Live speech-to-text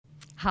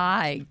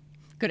Hi,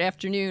 good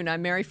afternoon.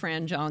 I'm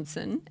Maryfran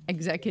Johnson,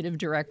 Executive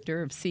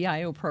Director of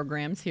CIO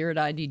Programs here at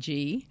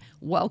IDG.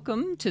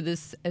 Welcome to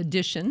this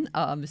edition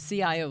of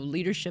CIO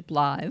Leadership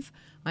Live.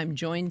 I'm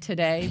joined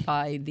today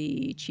by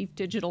the Chief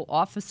Digital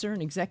Officer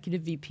and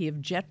Executive VP of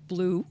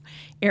JetBlue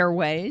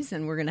Airways,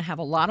 and we're going to have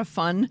a lot of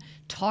fun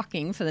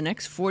talking for the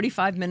next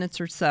 45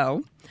 minutes or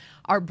so.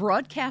 Our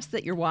broadcast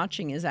that you're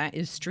watching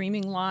is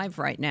streaming live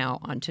right now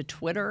onto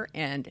Twitter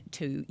and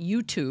to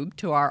YouTube,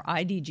 to our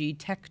IDG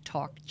Tech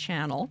Talk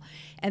channel,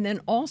 and then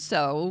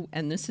also,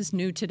 and this is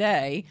new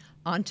today,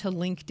 onto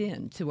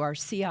LinkedIn, to our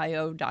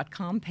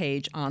CIO.com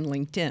page on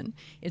LinkedIn.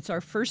 It's our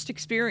first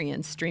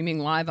experience streaming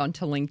live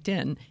onto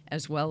LinkedIn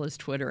as well as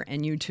Twitter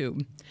and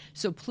YouTube.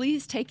 So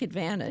please take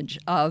advantage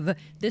of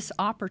this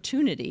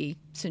opportunity.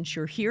 Since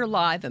you're here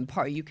live and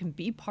you can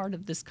be part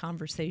of this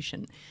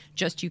conversation.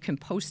 You can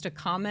post a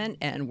comment,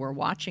 and we're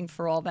watching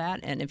for all that.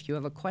 And if you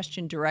have a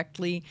question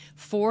directly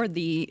for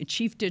the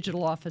Chief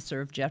Digital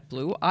Officer of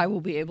JetBlue, I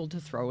will be able to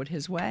throw it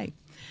his way.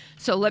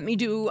 So let me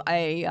do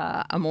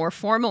a more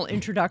formal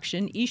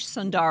introduction. Eash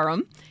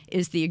Sundaram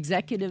is the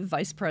Executive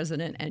Vice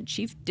President and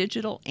Chief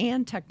Digital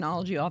and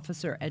Technology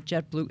Officer at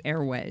JetBlue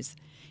Airways.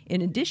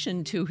 In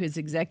addition to his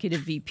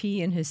Executive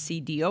VP and his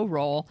CDO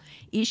role,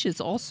 Eash is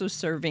also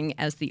serving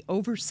as the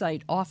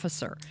Oversight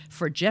Officer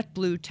for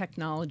JetBlue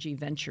Technology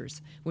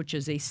Ventures, which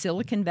is a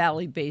Silicon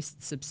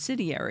Valley-based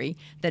subsidiary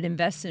that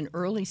invests in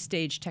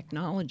early-stage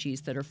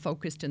technologies that are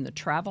focused in the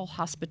travel,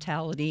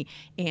 hospitality,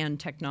 and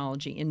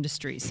technology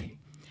industries.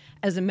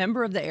 As a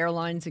member of the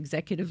airline's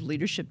executive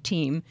leadership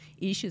team,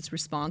 Eash is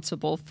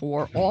responsible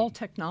for all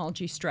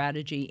technology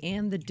strategy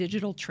and the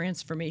digital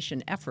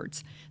transformation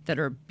efforts that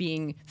are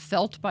being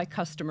felt by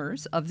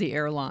customers of the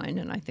airline,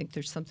 and I think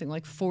there's something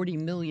like 40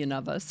 million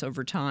of us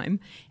over time,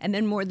 and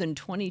then more than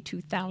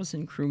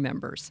 22,000 crew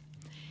members.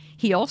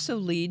 He also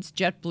leads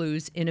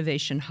JetBlue's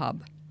Innovation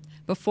Hub.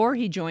 Before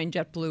he joined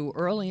JetBlue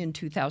early in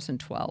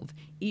 2012,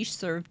 Eash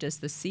served as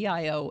the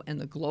CIO and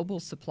the Global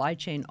Supply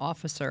Chain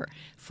Officer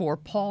for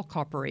Pall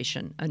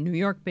Corporation, a New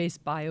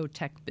York-based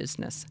biotech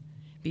business.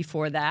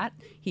 Before that,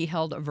 he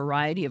held a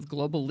variety of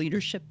global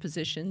leadership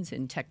positions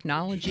in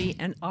technology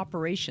and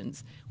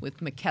operations with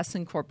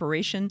McKesson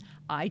Corporation,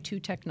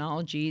 i2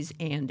 Technologies,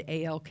 and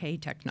ALK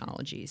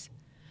Technologies.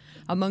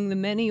 Among the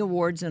many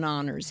awards and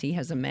honors he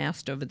has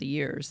amassed over the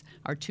years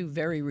are two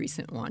very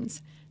recent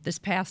ones. This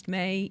past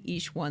May,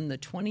 Eash won the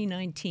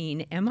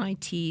 2019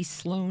 MIT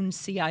Sloan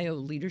CIO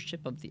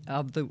Leadership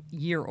of the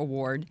Year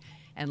Award,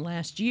 and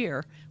last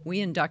year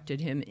we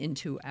inducted him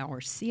into our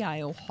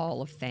CIO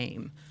Hall of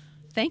Fame.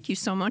 Thank you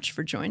so much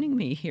for joining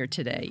me here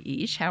today,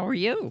 Eash. How are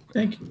you?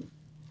 Thank you.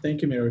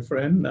 Thank you,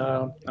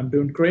 Maryfran. I'm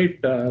doing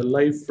great,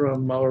 live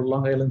from our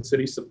Long Island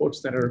City Support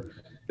Center.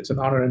 It's an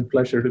honor and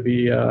pleasure to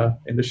be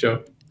in the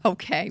show.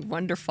 Okay,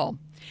 wonderful.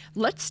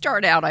 Let's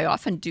start out. I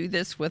often do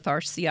this with our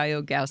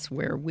CIO guests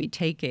where we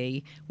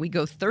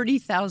go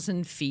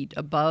 30,000 feet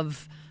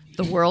above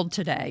the world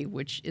today,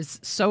 which is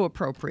so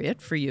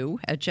appropriate for you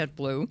at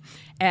JetBlue.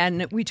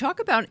 And we talk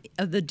about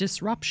the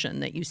disruption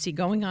that you see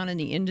going on in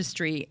the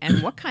industry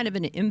and what kind of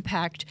an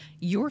impact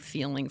you're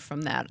feeling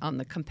from that on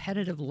the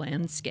competitive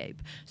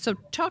landscape. So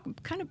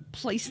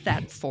place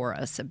that for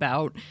us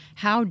about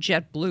how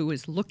JetBlue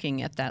is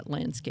looking at that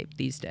landscape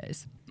these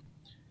days.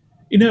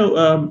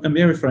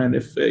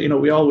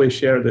 Maryfran, we always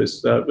share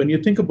this. When you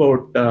think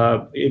about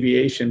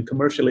aviation,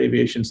 commercial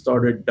aviation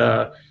started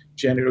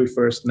January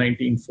 1st,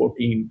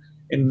 1914.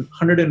 In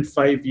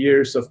 105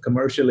 years of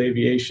commercial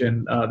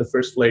aviation, the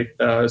first flight,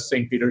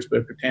 St.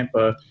 Petersburg to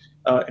Tampa,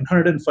 in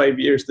 105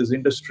 years, this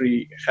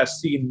industry has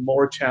seen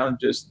more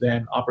challenges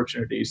than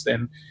opportunities.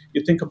 And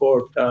you think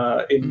about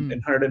in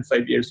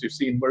 105 years, we've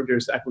seen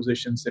mergers,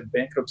 acquisitions, and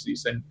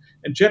bankruptcies. And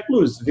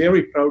JetBlue is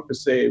very proud to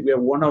say we are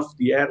one of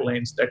the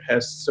airlines that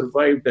has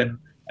survived and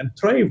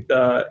thrived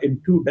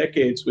in 2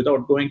 decades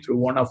without going through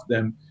one of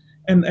them.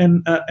 And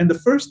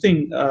the first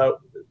thing,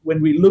 when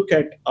we look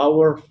at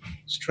our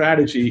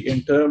strategy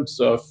in terms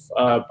of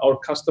our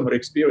customer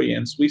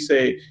experience, we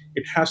say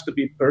it has to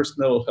be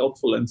personal,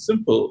 helpful, and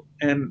simple.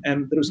 And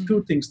there's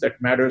 2 things that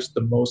matters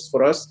the most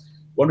for us.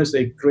 One is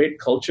a great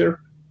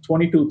culture,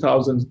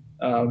 22,000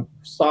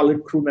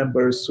 solid crew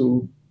members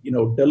who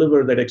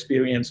deliver that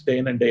experience day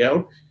in and day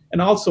out,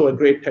 and also a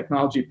great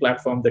technology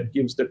platform that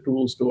gives the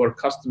tools to our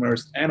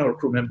customers and our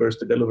crew members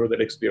to deliver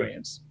that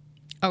experience.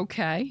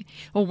 Okay.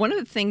 Well, one of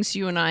the things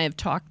you and I have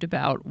talked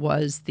about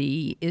is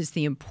the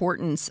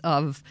importance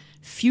of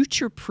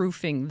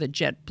future-proofing the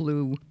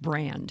JetBlue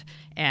brand.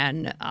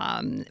 And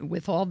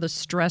with all the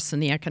stress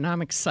and the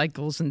economic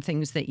cycles and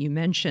things that you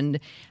mentioned,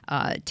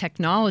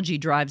 technology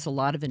drives a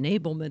lot of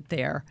enablement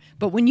there.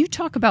 But when you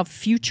talk about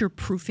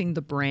future-proofing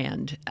the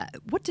brand,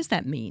 what does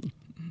that mean?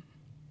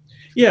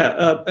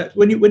 Yeah,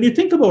 when you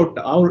think about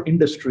our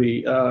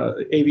industry,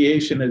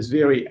 aviation is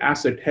very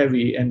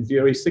asset-heavy and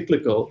very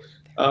cyclical.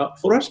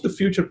 For us to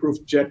future-proof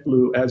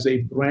JetBlue as a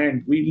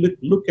brand, we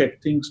look at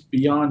things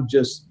beyond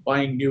just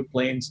buying new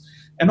planes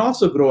and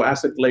also grow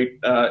asset-light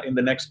in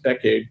the next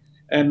decade.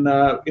 And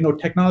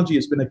technology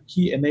has been a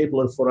key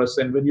enabler for us.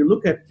 And when you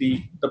look at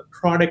the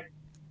product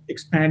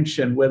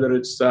expansion, whether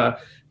it's our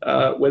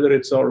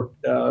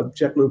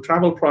JetBlue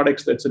travel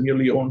products, that's a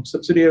newly owned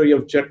subsidiary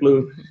of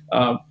JetBlue,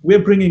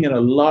 we're bringing in a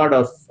lot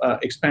of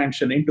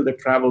expansion into the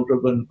travel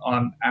driven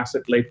on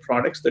asset-light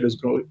products that is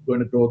going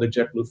to grow the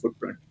JetBlue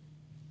footprint.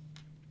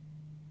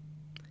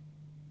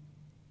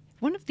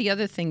 One of the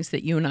other things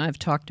that you and I have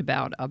talked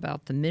about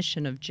the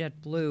mission of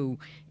JetBlue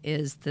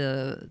is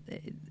the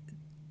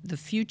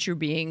future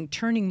being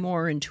turning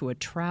more into a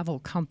travel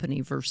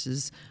company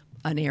versus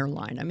an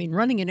airline. I mean,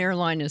 running an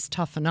airline is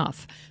tough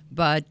enough,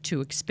 but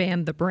to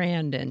expand the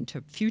brand and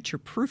to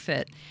future-proof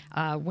it,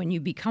 when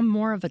you become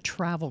more of a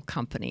travel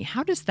company,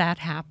 how does that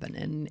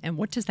happen, and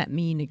what does that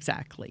mean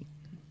exactly?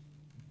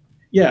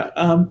 Yeah,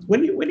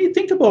 when you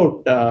think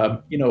about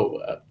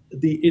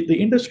the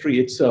industry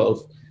itself,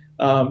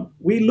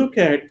 we look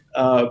at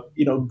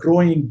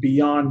growing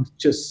beyond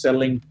just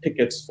selling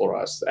tickets for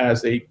us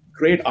as a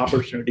great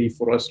opportunity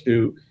for us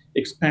to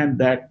expand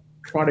that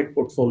product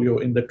portfolio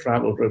in the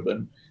travel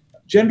ribbon.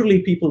 Generally,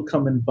 people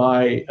come and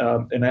buy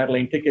an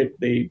airline ticket.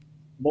 They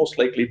most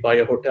likely buy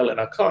a hotel and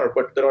a car,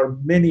 but there are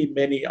many,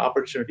 many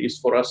opportunities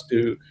for us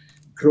to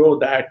grow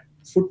that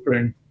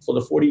footprint for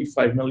the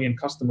 45 million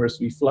customers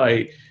we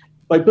fly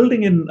by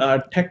building in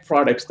tech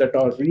products that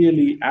are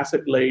really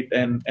asset-light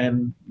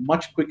and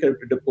much quicker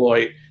to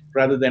deploy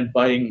rather than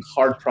buying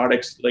hard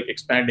products like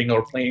expanding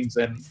our planes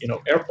and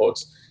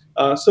airports.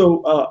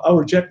 So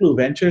our JetBlue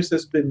Ventures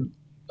has been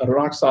a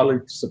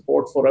rock-solid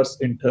support for us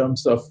in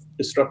terms of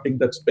disrupting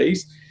that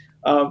space.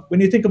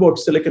 When you think about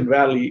Silicon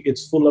Valley,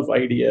 it's full of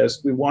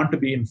ideas. We want to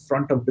be in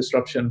front of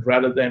disruption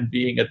rather than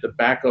being at the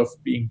back of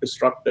being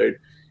disrupted.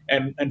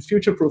 And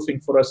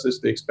future-proofing for us is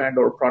to expand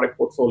our product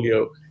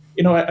portfolio.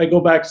 I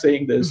go back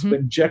saying this,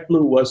 when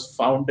JetBlue was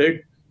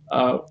founded,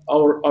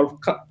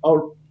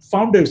 our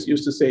founders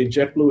used to say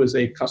JetBlue is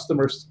a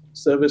customer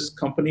service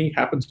company,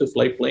 happens to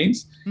fly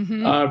planes.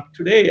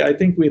 Today, I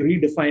think we're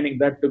redefining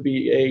that to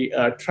be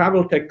a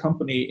travel tech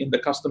company in the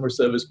customer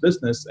service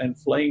business, and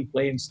flying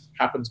planes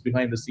happens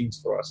behind the scenes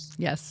for us.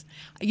 Yes.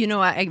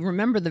 I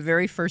remember the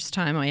very first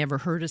time I ever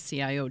heard a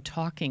CIO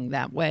talking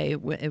that way.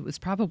 It was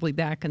probably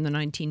back in the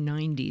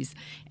 1990s,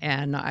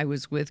 and I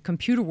was with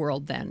Computer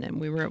World then,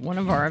 and we were at one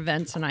of our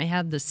events, and I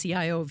had the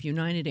CIO of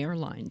United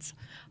Airlines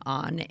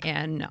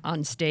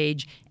on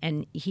stage,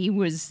 and he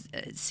was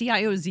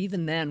CIOs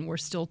even then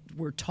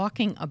were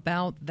talking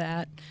about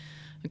that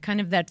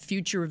kind of that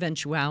future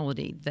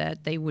eventuality,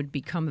 that they would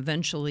become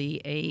eventually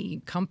a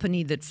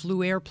company that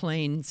flew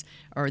airplanes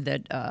or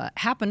that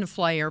happened to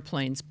fly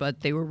airplanes,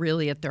 but they were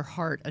really at their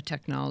heart a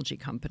technology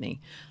company.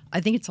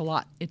 I think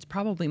it's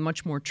probably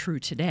much more true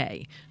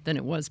today than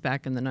it was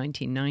back in the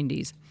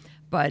 1990s.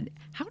 But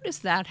how does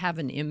that have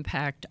an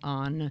impact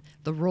on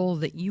the role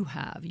that you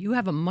have? You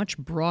have a much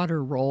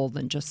broader role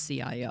than just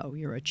CIO.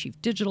 You're a chief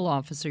digital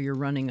officer. You're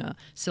running a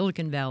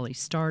Silicon Valley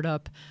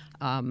startup.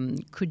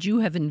 Could you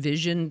have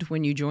envisioned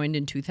when you joined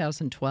in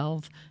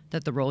 2012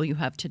 that the role you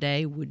have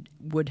today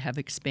would have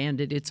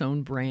expanded its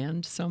own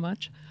brand so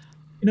much?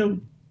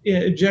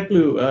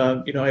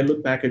 JetBlue, I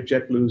look back at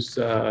JetBlue's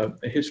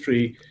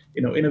history.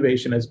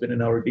 Innovation has been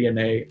in our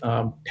DNA.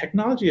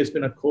 Technology has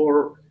been a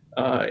core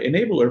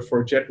enabler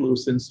for JetBlue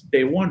since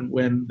day one,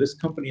 when this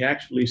company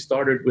actually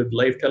started with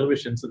live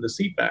televisions in the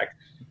seat back.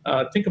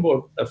 Think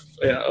about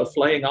a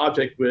flying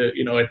object with,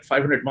 at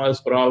 500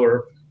 miles per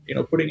hour,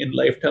 putting in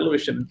live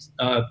television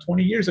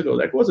 20 years ago.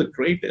 That was a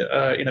great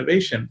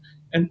innovation.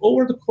 And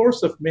over the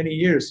course of many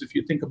years, if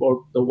you think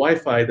about the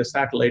Wi-Fi, the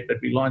satellite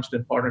that we launched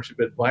in partnership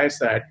with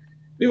Viasat,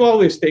 we've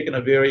always taken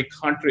a very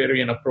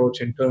contrarian approach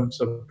in terms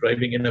of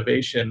driving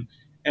innovation.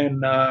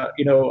 And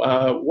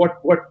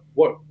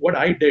what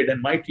I did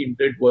and my team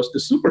did was to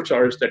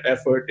supercharge that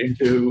effort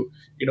into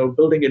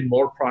building in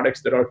more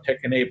products that are tech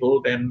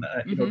enabled and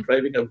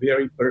driving a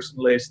very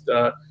personalized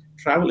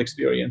travel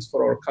experience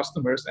for our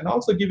customers, and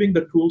also giving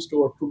the tools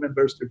to our crew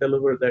members to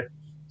deliver that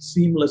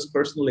seamless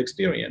personal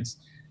experience.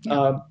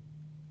 Yeah.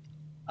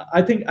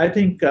 I think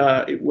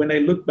when I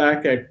look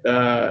back at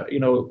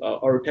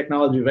our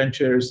technology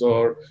ventures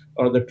or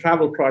the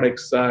travel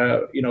products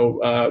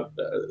spinoff,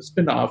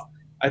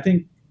 I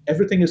think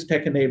everything is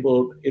tech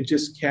enabled. It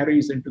just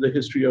carries into the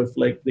history of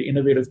the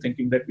innovative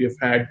thinking that we have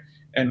had.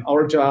 And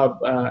our job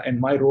and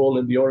my role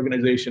in the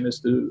organization is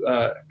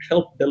to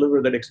help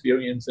deliver that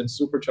experience and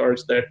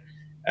supercharge that.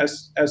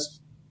 As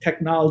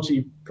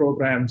technology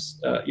programs,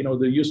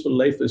 the useful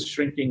life is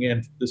shrinking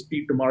and the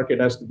speed to market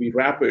has to be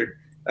rapid.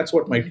 That's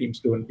what my team's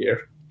doing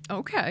here.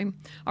 Okay.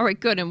 All right,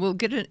 good. And we'll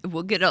get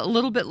a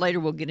little bit later,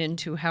 we'll get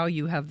into how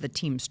you have the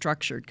team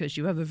structured, because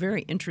you have a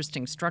very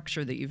interesting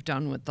structure that you've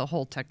done with the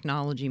whole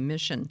technology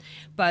mission.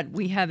 But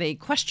we have a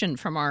question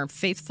from our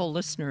faithful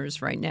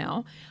listeners right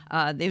now.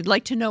 They'd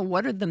like to know,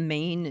 what are the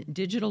main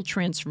digital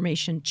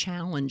transformation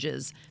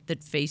challenges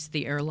that face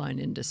the airline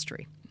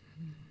industry?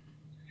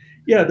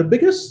 Yeah, the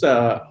biggest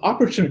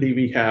opportunity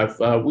we have,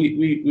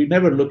 we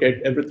never look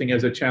at everything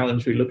as a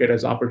challenge. We look at it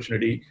as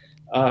opportunity.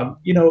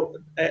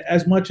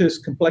 As much as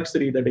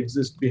complexity that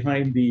exists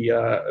behind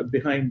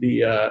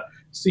the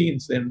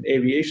scenes in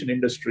aviation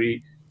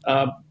industry,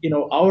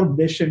 our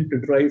mission to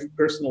drive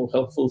personal,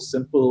 helpful,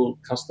 simple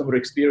customer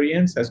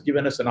experience has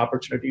given us an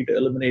opportunity to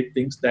eliminate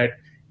things that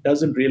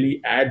doesn't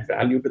really add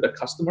value to the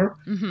customer.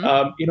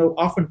 Mm-hmm.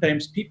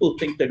 Oftentimes people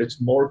think that it's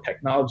more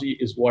technology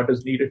is what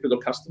is needed to the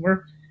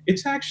customer.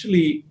 It's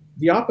actually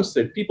the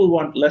opposite. People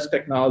want less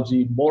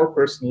technology, more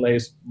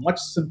personalized, much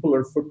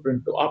simpler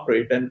footprint to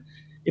operate. And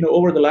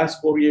over the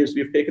last 4 years,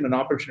 we've taken an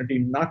opportunity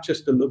not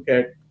just to look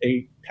at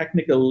a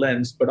technical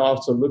lens, but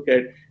also look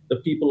at the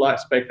people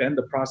aspect and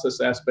the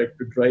process aspect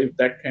to drive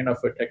that kind of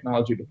a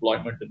technology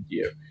deployment in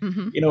here.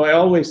 Mm-hmm. I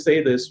always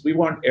say this: we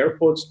want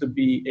airports to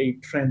be a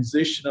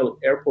transitional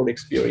airport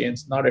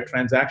experience, not a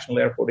transactional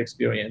airport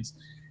experience.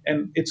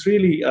 And it's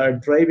really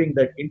driving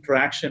that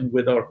interaction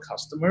with our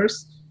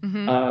customers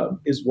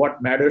is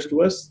what matters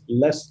to us,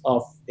 less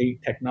of a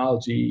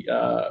technology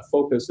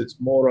focus. It's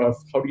more of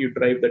how do you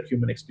drive that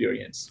human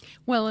experience.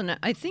 Well, and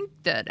I think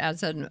that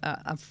as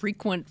a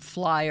frequent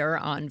flyer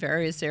on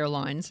various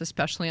airlines,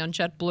 especially on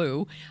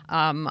JetBlue,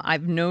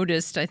 I've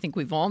noticed, I think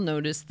we've all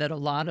noticed that a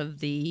lot of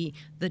the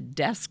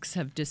desks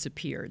have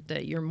disappeared,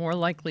 that you're more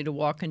likely to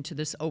walk into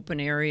this open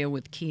area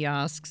with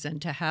kiosks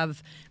and to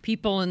have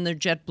people in their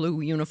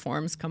JetBlue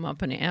uniforms come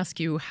up and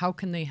ask you, how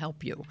can they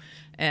help you?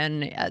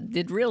 And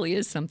it really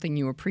is something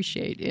you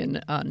appreciate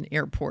in an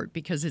airport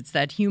because it's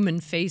that human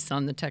face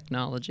on the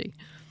technology.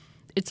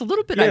 It's a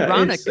little bit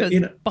ironic because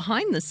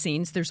behind the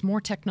scenes, there's more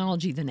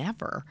technology than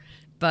ever.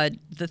 But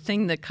the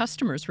thing that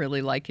customers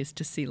really like is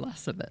to see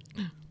less of it.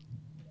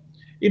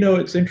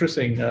 It's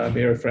interesting,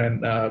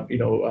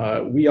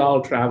 Maryfran. We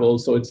all travel,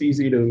 so it's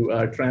easy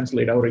to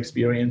translate our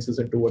experiences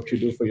into what you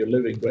do for your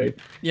living, right?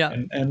 Yeah.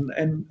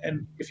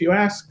 And if you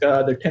ask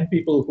the 10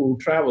 people who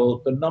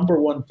travel, the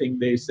number one thing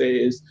they say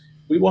is,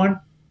 we want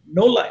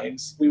no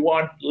lines. We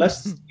want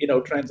less,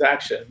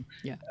 transaction.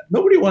 Yeah.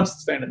 Nobody wants to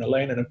stand in a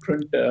line and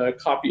print a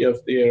copy of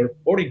their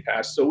boarding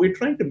pass. So we're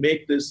trying to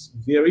make this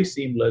very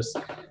seamless.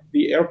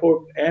 The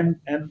airport and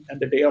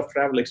the day of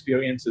travel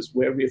experience is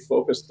where we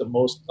focus the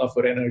most of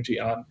our energy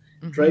on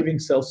driving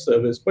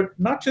self-service, but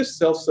not just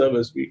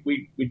self-service.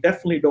 We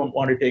definitely don't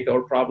want to take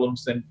our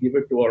problems and give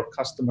it to our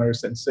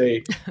customers and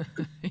say,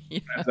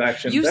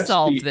 transaction. You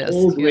solve the this.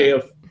 Old way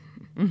of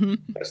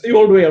That's the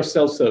old way of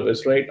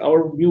self-service, right?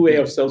 Our new way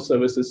of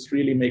self-service is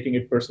really making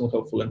it personal,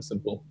 helpful, and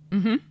simple.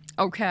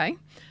 Okay,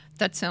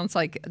 that sounds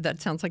like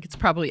it's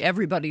probably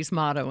everybody's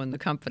motto in the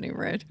company,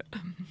 right?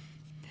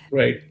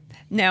 Right.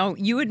 Now,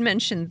 you had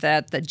mentioned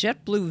that the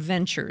JetBlue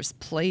Ventures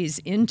plays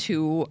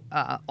into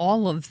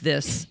all of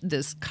this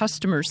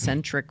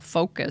customer-centric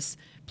focus.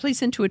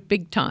 Plays into it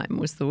big time,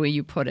 was the way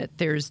you put it.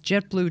 There's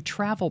JetBlue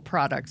Travel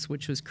Products,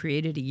 which was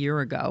created a year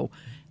ago.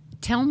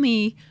 Tell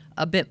me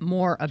a bit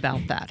more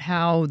about that,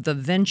 how the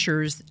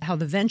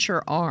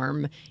venture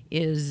arm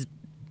is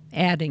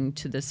adding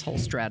to this whole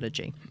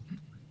strategy.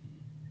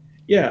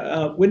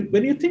 Yeah,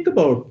 when you think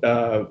about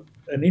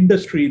an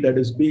industry that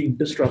is being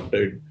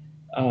disrupted,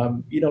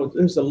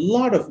 there's a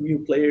lot of new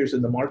players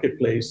in the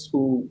marketplace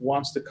who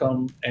wants to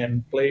come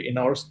and play in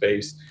our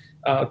space.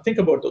 Think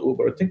about the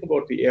Uber, think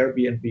about the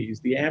Airbnbs,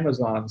 the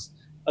Amazons.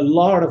 A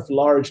lot of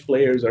large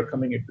players are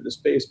coming into the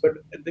space. But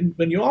then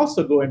when you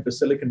also go into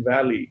Silicon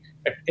Valley,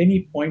 at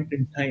any point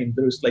in time,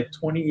 there's like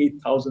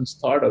 28,000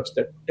 startups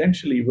that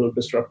potentially will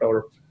disrupt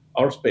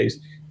our space.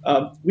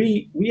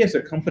 We as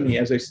a company,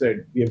 as I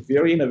said, we are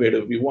very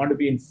innovative. We want to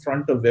be in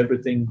front of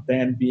everything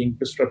than being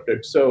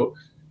disrupted. So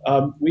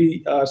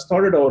we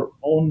started our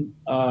own,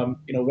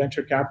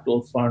 venture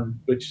capital fund,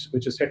 which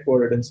is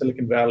headquartered in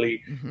Silicon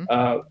Valley,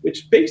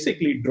 which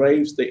basically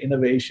drives the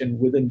innovation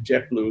within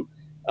JetBlue.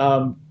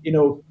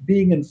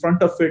 Being in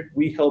front of it,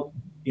 we help,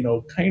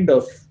 kind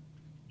of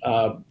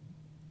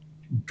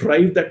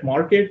drive that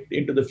market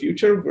into the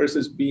future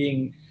versus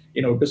being,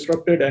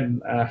 disrupted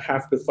and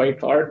have to fight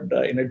hard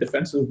in a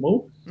defensive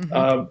move.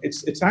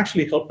 It's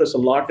actually helped us a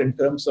lot in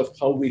terms of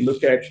how we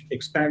look at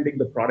expanding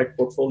the product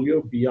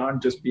portfolio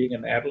beyond just being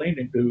an airline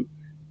into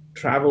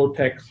travel,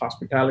 tech,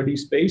 hospitality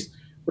space.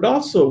 But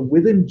also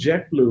within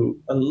JetBlue,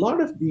 a lot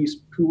of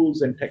these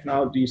tools and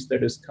technologies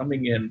that is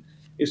coming in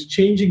is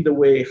changing the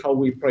way how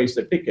we price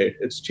a ticket.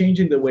 It's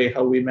changing the way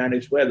how we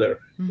manage weather.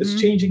 It's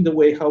changing the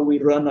way how we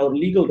run our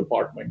legal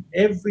department.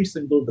 Every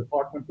single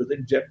department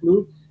within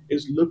JetBlue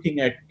is looking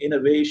at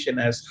innovation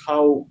as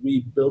how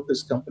we built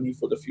this company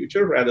for the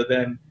future rather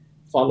than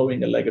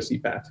following a legacy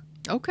path.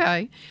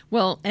 Okay.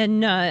 Well,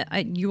 and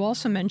you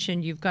also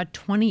mentioned you've got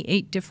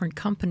 28 different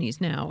companies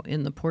now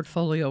in the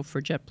portfolio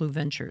for JetBlue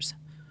Ventures.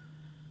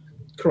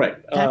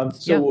 Correct.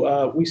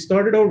 We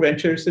started our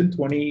ventures in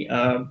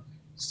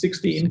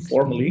 2016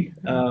 formally.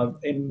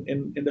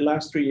 In the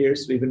last 3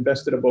 years, we've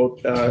invested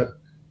about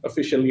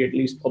officially, at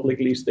least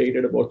publicly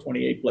stated, about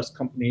 28 plus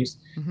companies.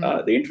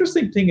 The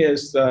interesting thing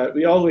is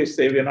we always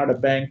say we're not a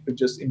bank to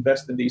just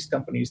invest in these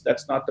companies.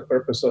 That's not the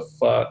purpose of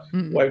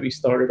why we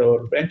started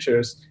our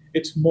ventures.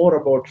 It's more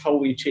about how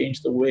we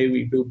change the way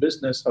we do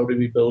business, how do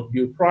we build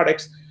new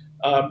products.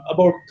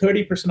 About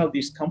 30% of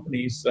these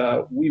companies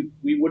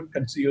we would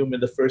consume in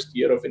the first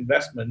year of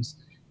investments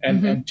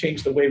and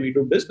change the way we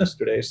do business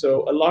today.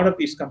 So a lot of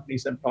these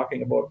companies I'm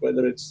talking about,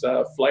 whether it's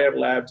Flyer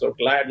Labs or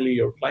Gladly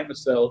or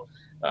ClimateCell,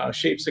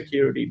 Shape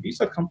Security,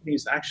 these are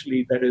companies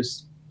actually that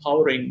is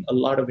powering a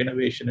lot of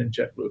innovation in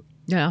JetBlue.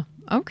 Yeah.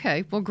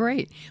 Okay. Well,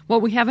 great. Well,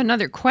 we have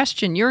another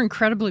question. You're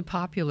incredibly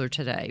popular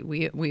today.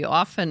 We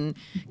often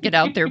get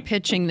out there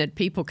pitching that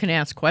people can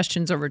ask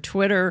questions over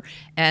Twitter,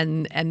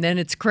 and then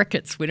it's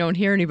crickets. We don't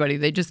hear anybody.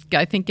 They just,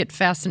 I think, get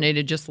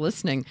fascinated just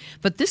listening.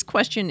 But this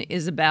question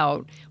is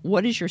about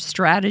what is your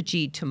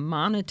strategy to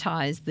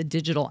monetize the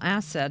digital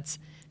assets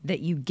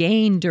that you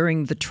gain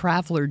during the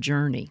traveler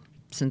journey?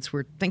 Since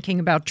we're thinking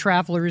about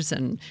travelers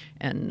and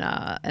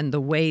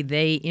the way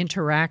they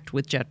interact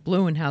with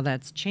JetBlue and how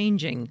that's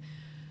changing,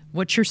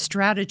 what's your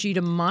strategy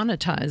to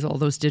monetize all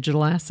those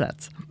digital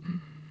assets?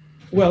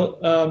 Well,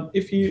 I'm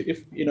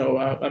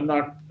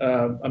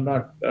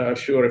not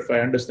sure if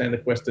I understand the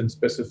question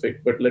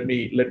specific, but let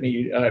me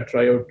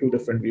try out two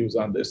different views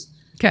on this.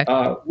 Okay.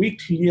 We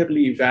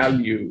clearly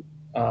value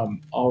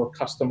our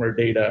customer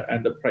data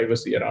and the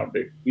privacy around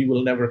it. We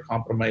will never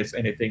compromise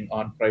anything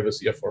on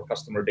privacy of our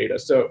customer data.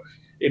 So,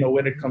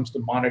 when it comes to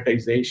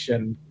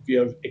monetization, we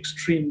are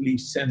extremely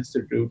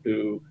sensitive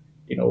to,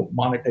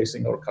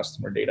 monetizing our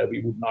customer data.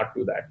 We would not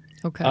do that.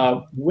 Okay.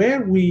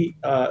 Where we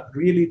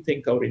really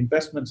think our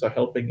investments are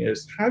helping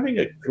is having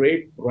a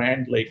great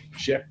brand like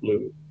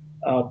JetBlue.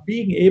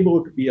 Being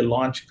able to be a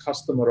launch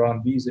customer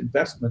on these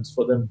investments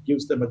for them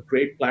gives them a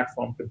great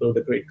platform to build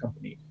a great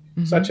company.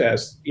 Such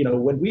as,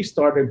 when we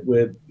started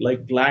with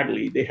like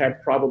Gladly, they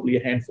had probably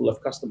a handful of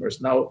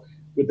customers. Now,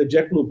 with the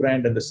JetBlue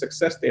brand and the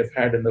success they've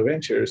had in the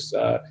ventures,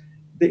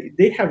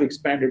 they have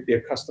expanded their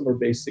customer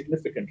base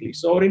significantly.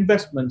 So our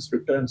investments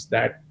returns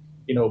that,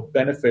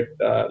 benefit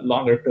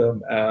longer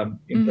term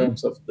in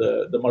terms of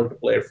the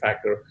multiplier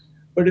factor.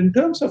 But in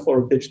terms of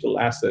our digital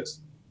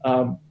assets,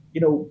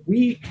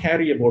 we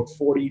carry about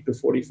 40 to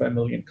 45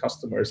 million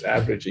customers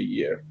average a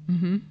year.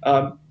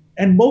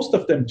 And most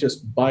of them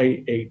just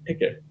buy a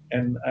ticket.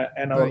 And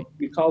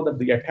we call them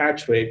the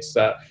attach rates.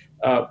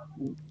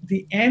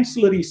 The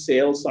ancillary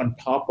sales on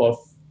top of,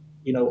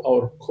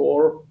 our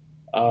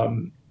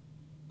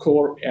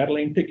core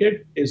airline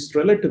ticket is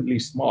relatively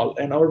small.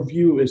 And our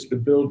view is to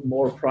build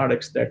more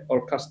products that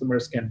our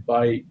customers can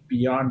buy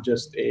beyond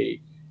just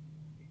a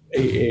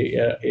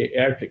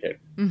air ticket.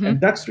 And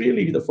that's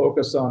really the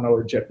focus on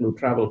our JetBlue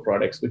travel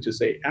products, which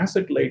is a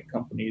asset-light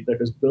company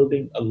that is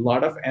building a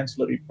lot of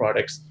ancillary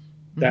products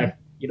that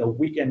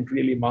we can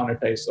really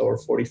monetize our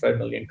 45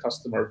 million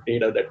customer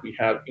data that we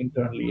have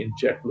internally in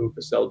JetBlue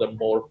to sell them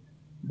more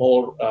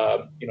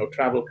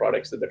travel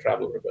products in the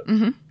travel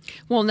ribbon.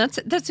 Well,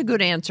 that's a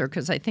good answer,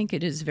 because I think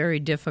it is very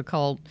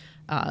difficult.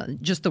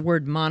 Just the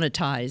word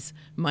monetize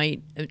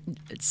might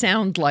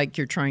sound like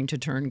you're trying to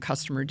turn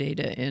customer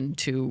data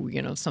into,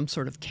 some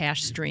sort of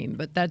cash stream,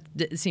 but that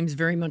seems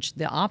very much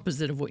the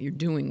opposite of what you're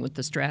doing with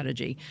the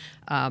strategy.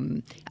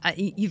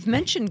 You've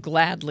mentioned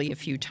Gladly a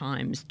few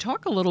times.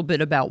 Talk a little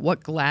bit about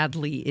what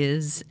Gladly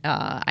is.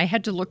 I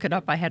had to look it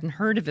up. I hadn't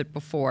heard of it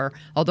before,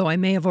 although I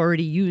may have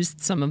already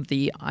used some of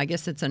I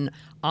guess it's an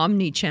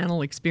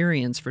omni-channel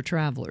experience for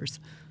travelers.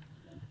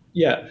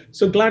 Yeah,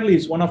 so Gladly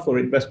is one of our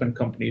investment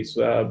companies.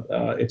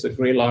 It's a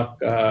Greylock,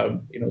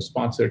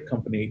 sponsored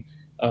company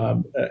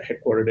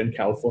headquartered in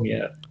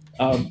California.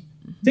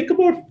 Think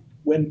about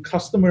when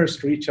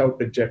customers reach out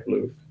to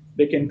JetBlue,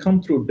 they can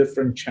come through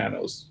different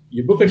channels.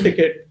 You book a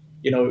ticket,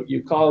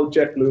 you call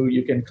JetBlue,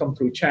 you can come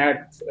through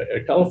chat,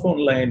 a telephone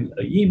line,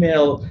 an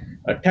email,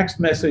 a text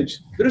message.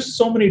 There's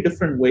so many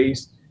different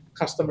ways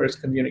customers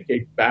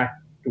communicate back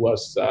to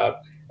us.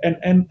 And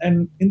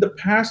in the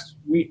past,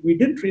 we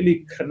didn't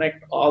really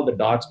connect all the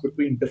dots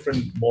between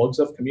different modes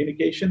of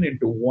communication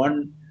into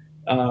one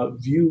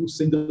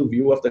single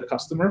view of the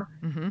customer.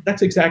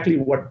 That's exactly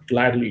what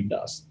Gladly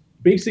does.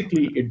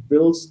 Basically, it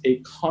builds a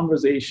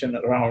conversation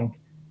around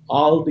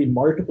all the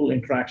multiple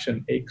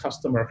interaction a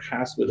customer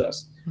has with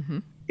us.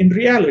 In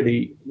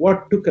reality,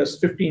 what took us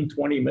 15,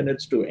 20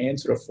 minutes to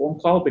answer a phone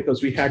call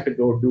because we had to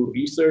go do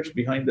research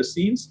behind the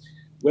scenes,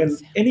 when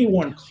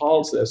anyone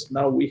calls us,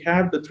 now we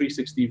have the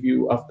 360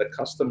 view of the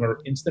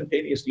customer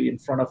instantaneously in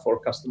front of our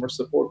customer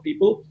support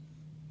people,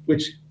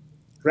 which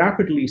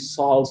rapidly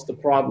solves the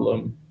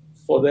problem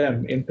for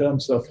them in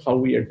terms of how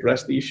we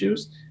address the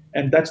issues.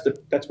 And that's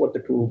what the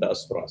tool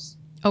does for us.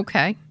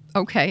 Okay,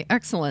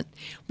 excellent.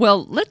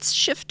 Well, let's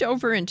shift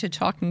over into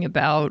talking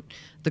about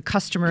the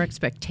customer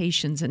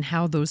expectations and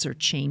how those are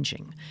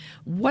changing.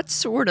 What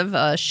sort of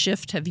a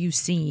shift have you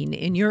seen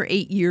in your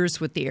 8 years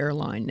with the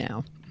airline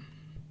now?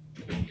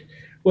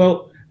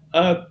 Well,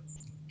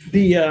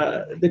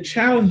 the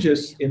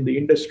challenges in the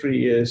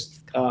industry is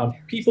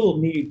people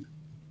need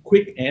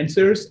quick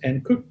answers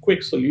and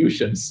quick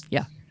solutions.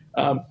 Yeah.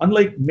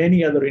 Unlike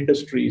many other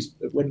industries,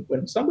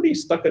 when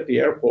somebody's stuck at the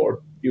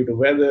airport due to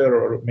weather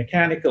or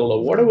mechanical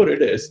or whatever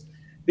it is,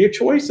 their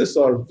choices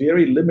are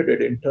very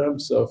limited in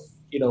terms of,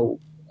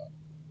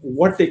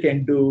 what they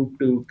can do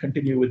to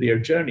continue with their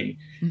journey.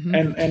 Mm-hmm.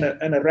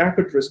 And a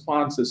rapid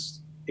response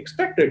is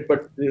expected,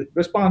 but the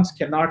response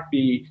cannot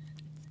be,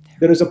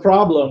 there is a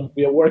problem,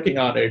 we are working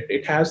on it.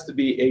 It has to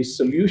be a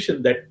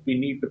solution that we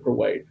need to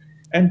provide.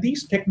 And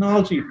these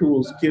technology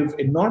tools give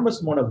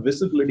enormous amount of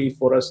visibility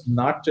for us,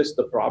 not just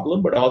the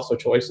problem, but also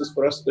choices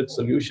for us with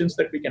solutions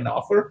that we can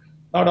offer.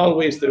 Not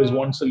always there is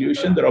one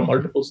solution. There are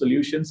multiple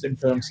solutions in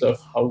terms of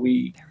how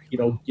we,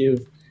 give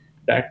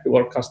that to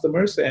our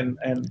customers.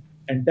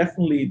 And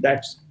definitely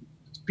that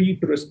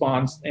speed to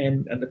response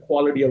and the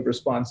quality of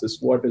response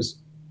is what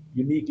is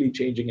uniquely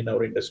changing in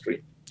our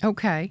industry.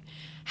 Okay.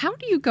 How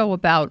do you go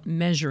about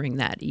measuring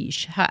that,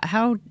 Eash?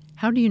 How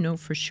do you know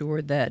for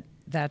sure that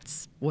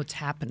that's what's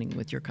happening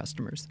with your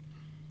customers?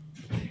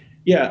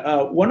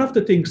 Yeah, one of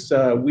the things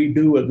we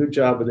do a good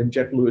job within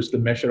JetBlue is to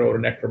measure our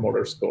Net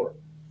Promoter Score.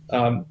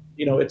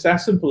 It's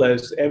as simple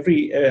as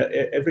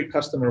every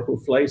customer who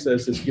flies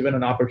us is given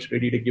an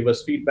opportunity to give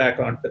us feedback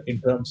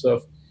in terms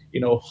of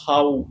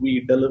how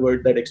we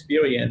delivered that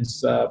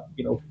experience,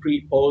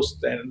 pre,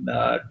 post, and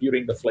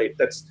during the flight.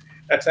 That's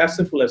as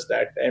simple as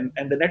that. And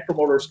the Net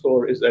Promoter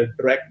Score is a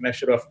direct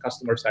measure of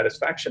customer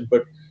satisfaction,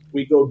 but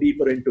we go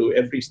deeper into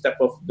every step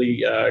of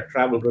the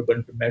travel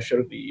ribbon to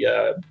measure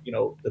the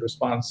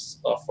response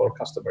of our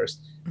customers,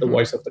 the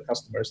voice of the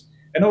customers.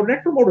 And our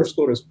Net Promoter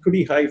Score is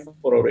pretty high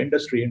for our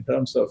industry in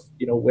terms of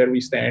where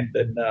we stand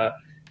in the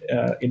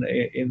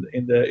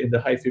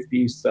high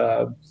 50s.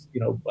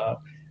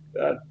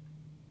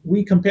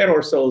 We compare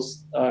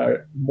ourselves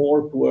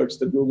more towards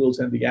the Googles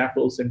and the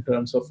Apples in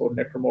terms of our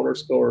Net Promoter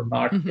Score,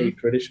 not a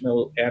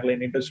traditional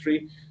airline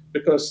industry,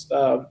 because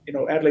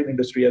airline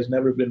industry has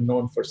never been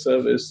known for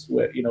service,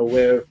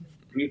 where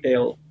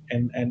retail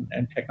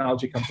and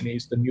technology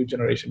companies, the new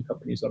generation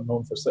companies, are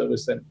known for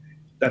service, and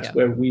that's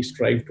where we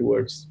strive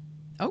towards.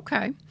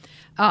 Okay.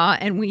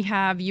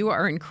 And you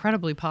are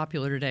incredibly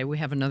popular today. We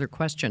have another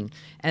question.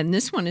 And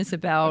this one is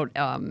about,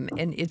 and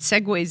it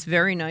segues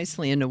very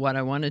nicely into what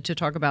I wanted to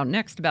talk about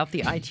next, about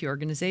the IT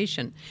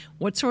organization.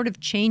 What sort of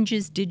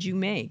changes did you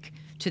make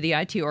to the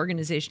IT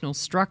organizational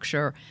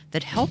structure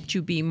that helped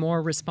you be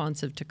more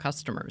responsive to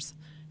customers?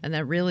 And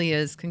that really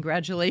is,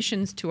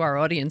 congratulations to our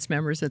audience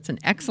members. It's an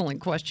excellent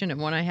question and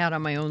one I had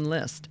on my own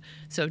list.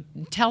 So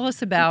tell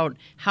us about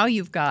how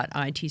you've got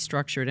IT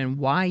structured and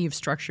why you've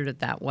structured it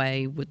that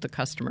way with the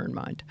customer in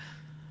mind.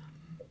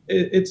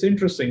 It's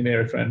interesting,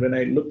 Maryfran. When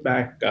I look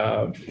back,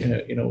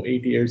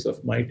 8 years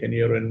of my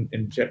tenure in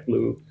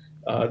JetBlue,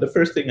 the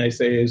first thing I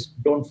say is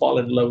don't fall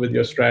in love with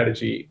your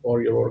strategy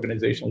or your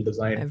organizational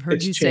design. I've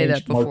heard you say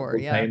that before.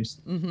 Times.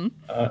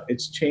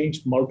 It's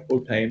changed multiple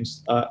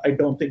times. I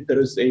don't think there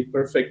is a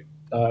perfect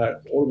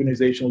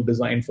organizational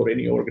design for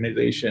any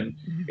organization.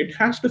 It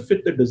has to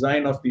fit the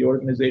design of the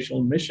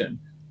organizational mission.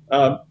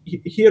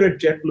 Here at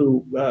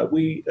JetBlue,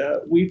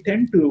 we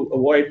tend to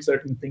avoid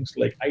certain things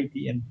like IT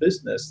and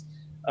business.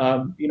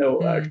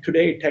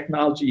 Today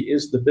technology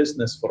is the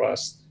business for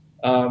us.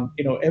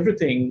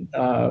 Everything,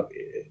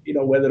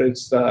 whether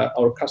it's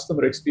our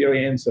customer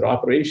experience or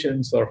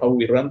operations or how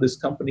we run this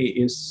company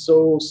is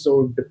so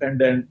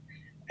dependent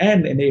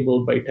and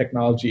enabled by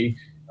technology.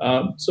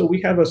 So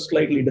we have a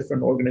slightly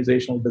different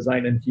organizational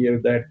design in here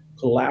that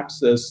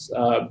collapses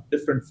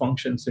different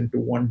functions into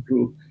one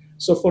group.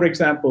 So for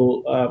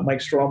example,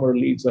 Mike Stromer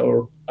leads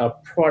our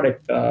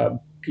product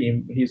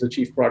team. He's the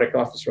chief product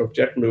officer of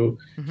JetBlue,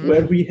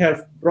 where we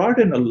have brought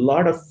in a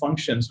lot of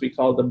functions. We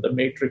call them the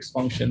matrix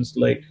functions,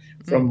 like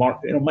from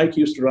Mike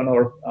used to run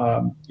our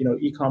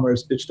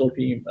e-commerce digital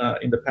team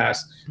in the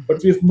past,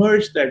 but we've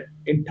merged that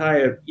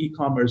entire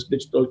e-commerce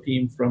digital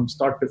team from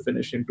start to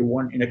finish into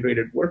one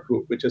integrated work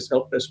group, which has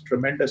helped us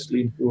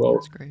tremendously improve our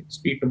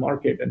speed to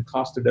market and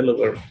cost to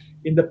deliver.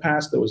 In the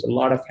past, there was a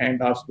lot of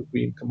handoffs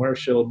between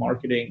commercial,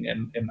 marketing,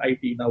 and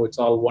IT. Now it's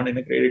all one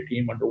integrated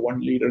team under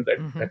one leader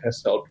that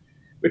has helped.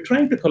 We're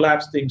trying to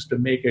collapse things to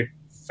make it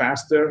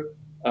faster,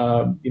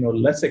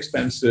 less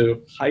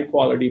expensive, high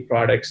quality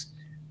products.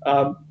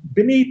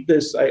 Beneath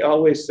this, I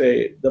always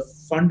say the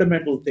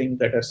fundamental thing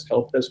that has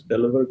helped us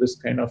deliver this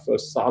kind of a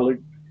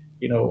solid,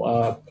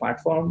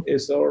 platform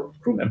is our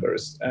crew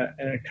members.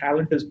 And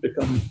talent has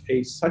become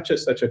such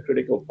a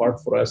critical part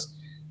for us,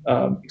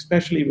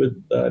 especially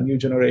with new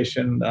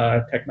generation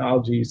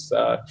technologies.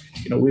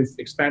 We've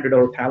expanded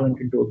our talent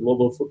into a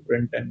global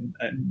footprint, and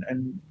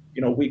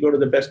we go to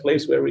the best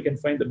place where we can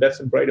find the best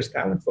and brightest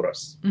talent for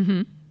us.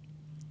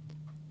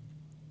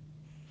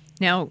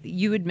 Now,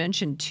 you had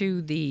mentioned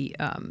too the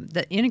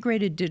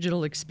integrated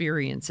digital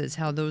experiences,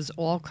 how those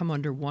all come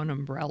under one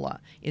umbrella.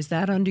 Is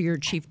that under your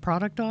chief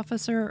product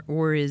officer,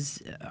 or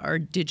are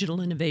digital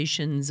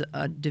innovations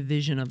a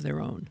division of their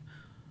own?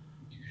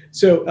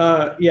 So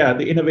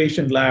the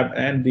innovation lab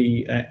and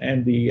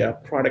the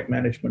product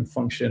management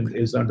function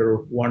is under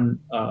one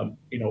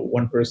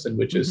person,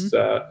 which is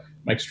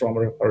Mike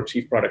Stromer, our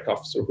Chief Product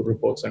Officer, who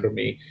reports under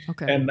me.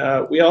 Okay. And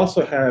we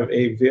also have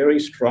a very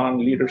strong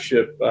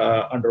leadership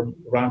under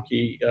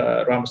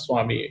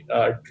Ramaswamy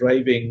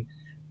driving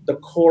the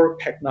core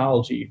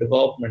technology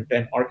development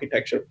and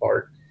architecture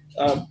part,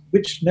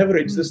 which never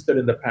existed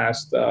in the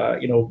past,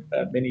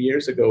 many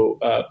years ago.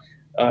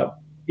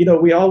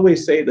 We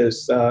always say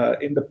this,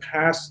 in the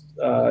past,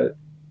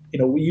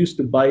 we used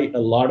to buy a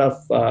lot of,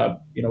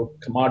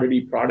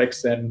 commodity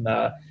products and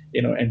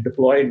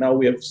deploy. Now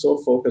we have so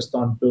focused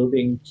on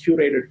building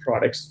curated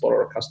products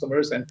for our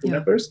customers and crew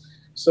members.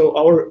 So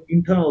our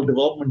internal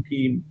development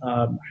team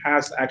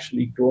has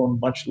actually grown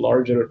much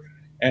larger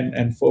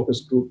and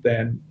focused group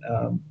than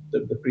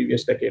the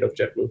previous decade of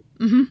JetBlue.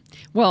 Mm-hmm.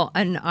 Well,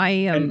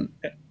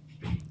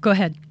 go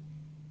ahead.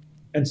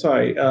 And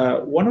sorry,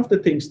 one of the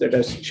things that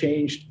has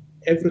changed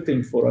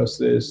everything for us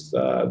is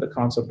the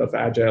concept of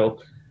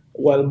agile.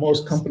 While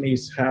most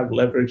companies have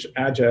leveraged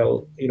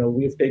agile,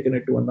 we've taken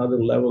it to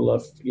another level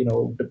of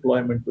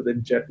deployment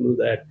within JetBlue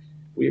that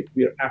we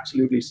are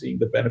absolutely seeing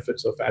the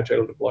benefits of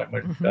agile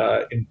deployment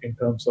in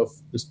terms of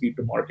the speed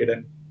to market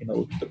and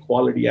the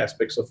quality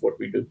aspects of what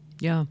we do.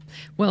 Yeah.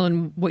 Well,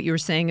 and what you were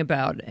saying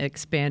about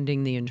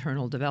expanding the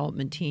internal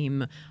development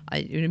team,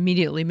 it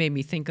immediately made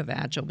me think of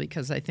Agile,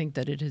 because I think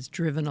that it has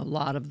driven a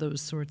lot of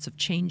those sorts of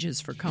changes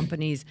for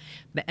companies.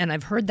 And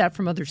I've heard that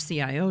from other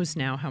CIOs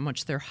now, how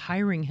much their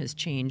hiring has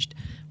changed.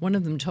 One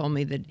of them told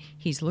me that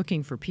he's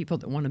looking for people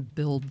that want to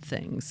build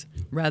things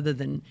rather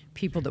than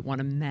people that want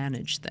to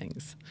manage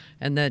things.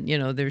 And that,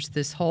 there's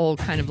this whole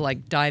kind of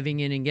like diving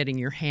in and getting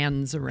your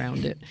hands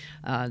around it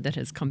that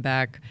has come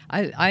back.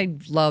 I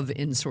love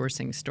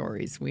insourcing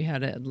stories. We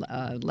had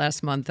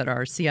last month at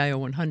our CIO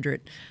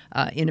 100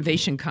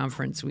 innovation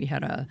conference, we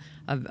had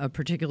a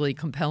particularly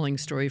compelling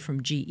story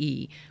from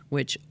GE,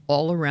 which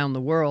all around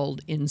the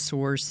world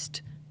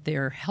insourced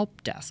their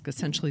help desk.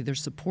 Essentially, their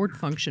support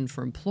function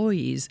for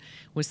employees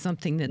was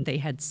something that they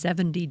had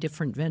 70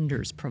 different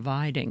vendors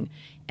providing,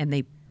 and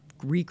they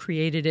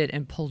recreated it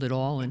and pulled it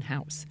all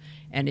in-house.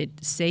 And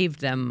it saved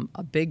them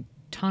a big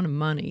ton of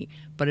money,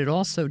 but it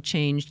also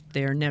changed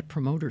their net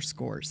promoter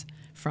scores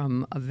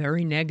from a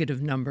very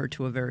negative number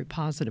to a very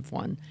positive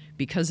one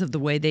because of the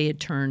way they had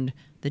turned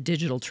the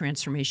digital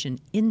transformation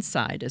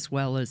inside as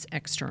well as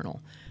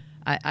external.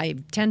 I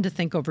tend to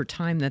think over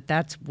time that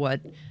that's what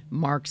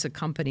marks a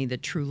company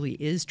that truly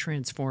is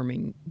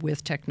transforming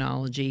with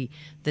technology,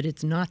 that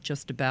it's not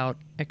just about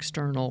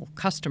external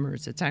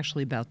customers, it's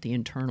actually about the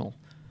internal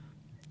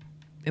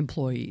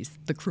employees,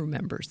 the crew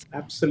members.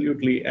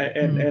 Absolutely.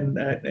 And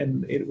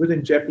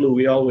within JetBlue,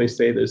 we always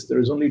say this,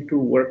 there's only two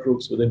work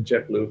groups within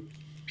JetBlue.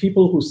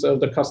 People who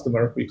serve the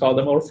customer, we call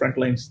them our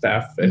frontline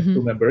staff and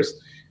crew members,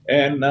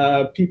 and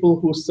people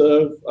who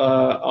serve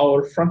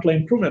our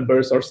frontline crew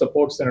members or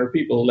support center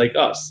people like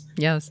us.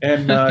 Yes.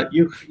 And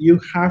you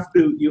have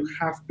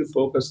to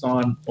focus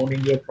on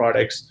owning your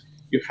products.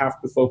 You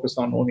have to focus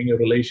on owning your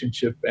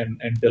relationship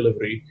and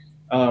delivery.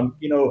 And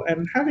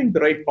having the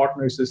right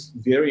partners is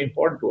very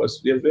important to us.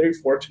 We are very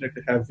fortunate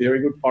to have very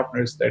good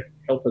partners that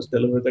help us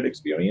deliver that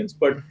experience.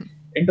 But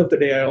end of the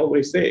day, I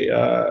always say,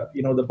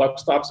 the buck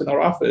stops in our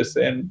office,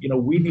 and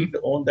we need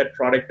to own that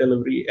product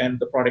delivery and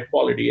the product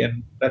quality,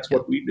 and that's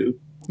what we do.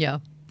 Yeah.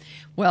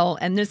 Well,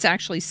 and this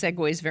actually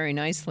segues very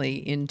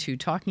nicely into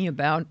talking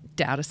about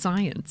data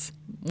science,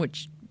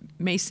 which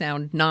may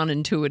sound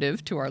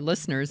non-intuitive to our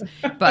listeners,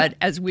 but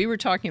as we were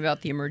talking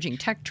about the emerging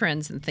tech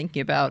trends and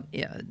thinking about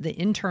the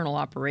internal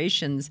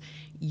operations,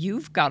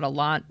 you've got a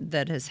lot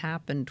that has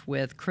happened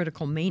with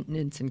critical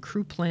maintenance and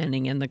crew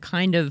planning and the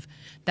kind of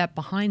that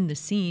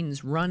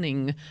behind-the-scenes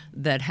running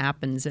that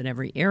happens at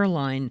every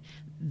airline.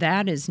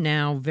 That is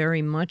now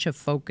very much a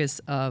focus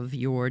of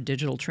your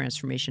digital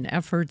transformation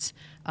efforts.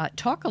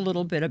 Talk a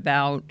little bit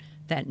about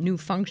that new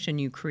function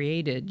you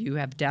created. You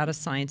have data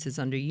sciences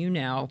under you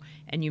now,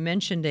 and you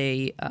mentioned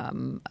a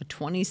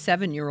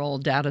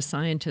 27-year-old data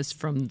scientist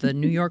from the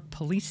New York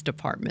Police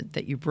Department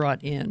that you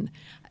brought in.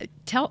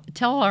 Tell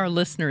our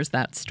listeners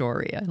that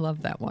story. I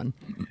love that one.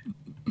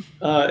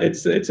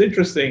 It's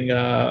interesting.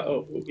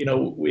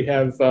 We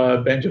have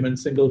Benjamin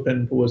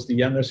Singleton, who was the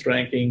youngest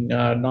ranking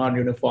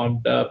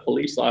non-uniformed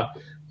police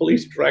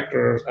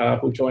director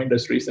who joined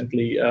us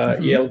recently,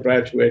 Yale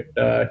graduate.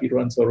 He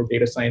runs our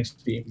data science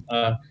team.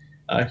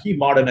 He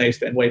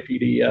modernized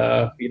NYPD,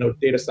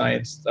 data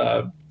science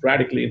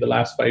radically in the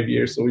last 5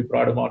 years, so we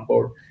brought him on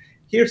board.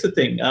 Here's the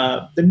thing: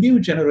 the new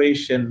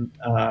generation,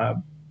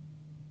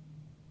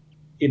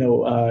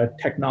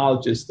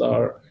 technologists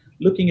are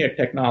looking at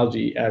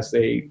technology as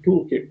a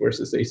toolkit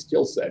versus a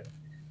skill set.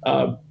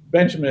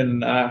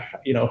 Benjamin,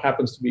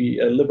 happens to be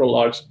a liberal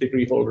arts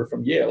degree holder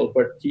from Yale,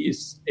 but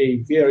he's a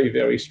very,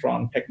 very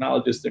strong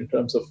technologist in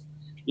terms of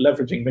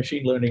leveraging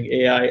machine learning,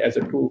 AI as a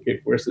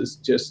toolkit versus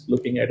just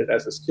looking at it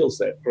as a skill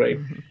set, right?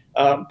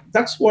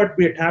 That's what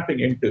we're tapping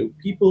into.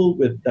 People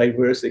with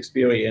diverse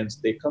experience,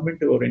 they come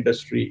into our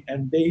industry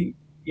and they,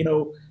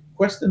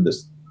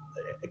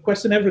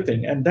 question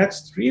everything. And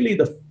that's really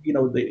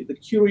the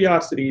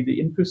curiosity, the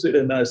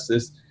inquisitiveness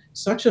is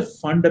such a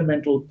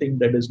fundamental thing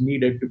that is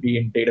needed to be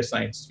in data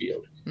science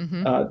field.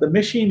 The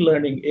machine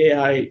learning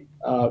AI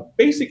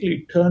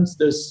basically turns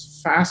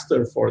this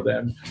faster for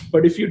them.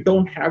 But if you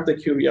don't have the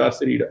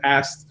curiosity to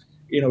ask,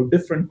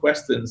 different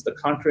questions, the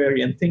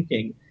contrarian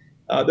thinking,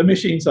 the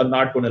machines are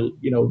not going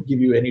to,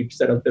 give you any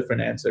set of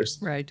different answers.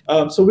 Right.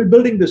 So we're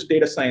building this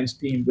data science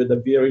team with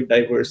a very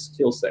diverse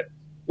skill set.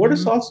 What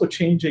is also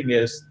changing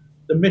is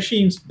the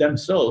machines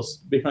themselves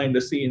behind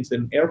the scenes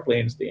in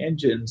airplanes, the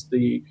engines,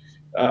 the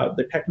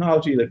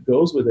technology that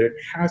goes with it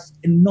has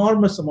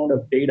enormous amount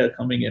of data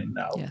coming in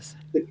now. Yes.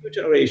 The new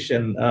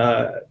generation,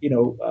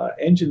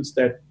 engines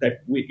that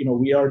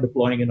we are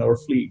deploying in our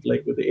fleet,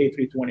 like with the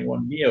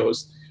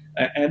A321neos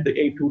and the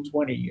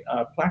A220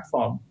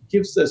 platform,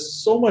 gives us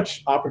so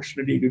much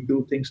opportunity to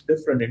do things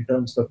different in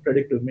terms of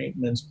predictive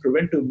maintenance,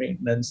 preventive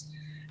maintenance.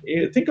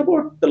 Think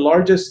about the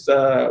largest,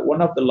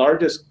 one of the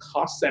largest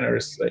cost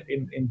centers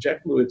in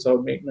JetBlue. It's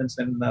our maintenance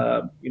and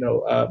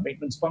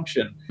maintenance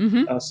function.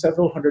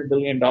 Several $100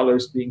 billion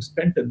being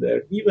spent in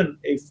there. Even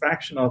a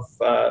fraction of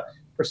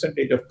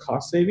percentage of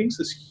cost savings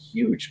is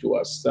huge to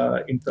us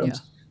in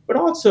terms. But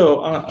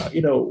also,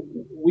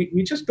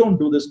 we just don't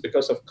do this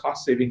because of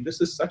cost saving.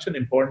 This is such an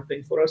important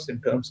thing for us in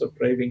terms of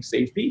driving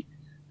safety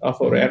of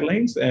our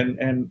airlines, and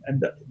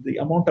the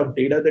amount of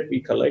data that we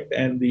collect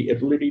and the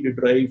ability to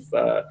drive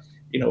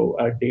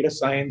data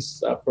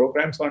science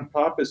programs on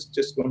top is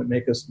just going to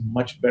make us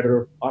much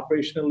better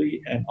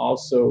operationally and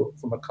also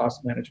from a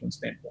cost management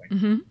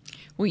standpoint.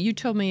 Well, you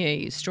told me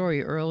a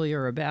story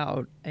earlier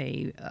about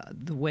the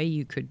way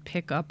you could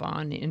pick up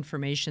on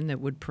information that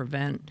would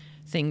prevent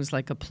things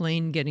like a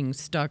plane getting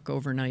stuck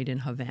overnight in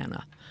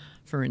Havana,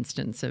 for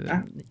instance.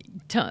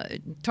 Talk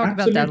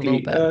about that a little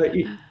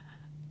bit.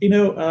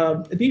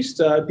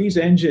 These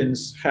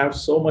engines have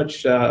so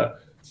much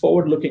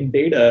forward-looking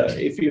data.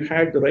 If you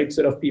had the right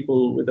set of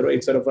people with the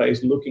right set of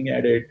eyes looking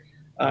at it,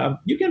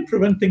 you can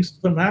prevent things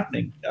from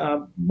happening.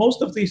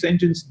 Most of these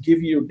engines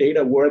give you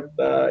data worth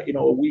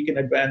a week in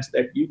advance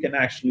that you can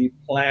actually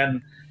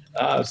plan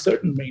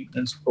certain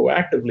maintenance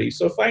proactively.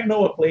 So if I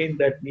know a plane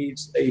that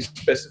needs a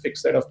specific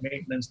set of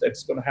maintenance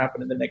that's going to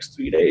happen in the next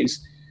 3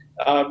 days,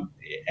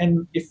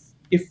 and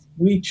if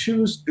we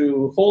choose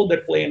to hold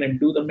that plane and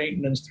do the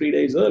maintenance 3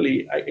 days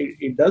early,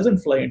 it doesn't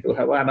fly into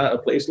Havana, a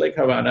place like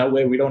Havana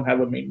where we don't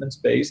have a maintenance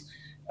base,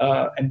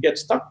 and get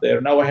stuck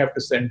there. Now I have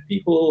to send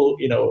people,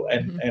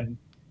 and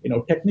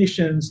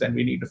technicians, and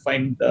we need to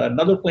find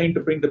another plane to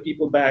bring the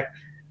people back.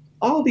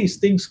 All these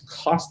things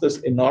cost us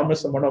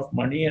enormous amount of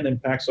money and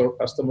impacts our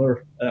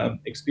customer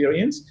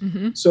experience.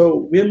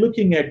 So we're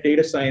looking at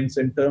data science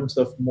in terms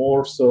of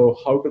more so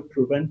how to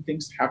prevent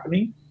things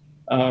happening,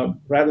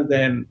 rather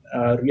than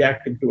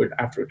reacting to it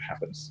after it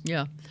happens.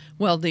 Yeah,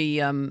 well,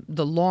 the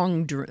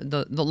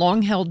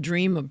long-held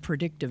dream of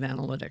predictive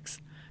analytics,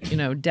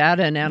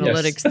 data and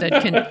analytics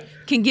that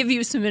can give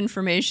you some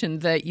information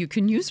that you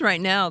can use right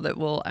now that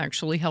will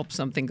actually help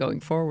something going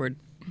forward.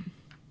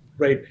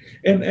 Right,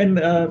 and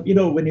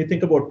when you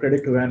think about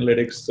predictive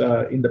analytics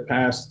in the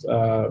past,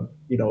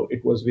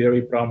 it was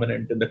very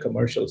prominent in the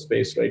commercial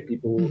space, right?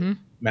 People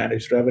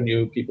managed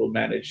revenue, people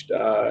managed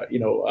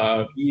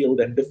yield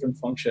and different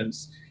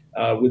functions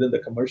within the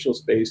commercial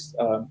space.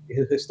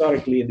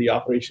 Historically, in the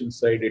operations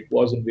side, it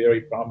wasn't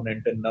very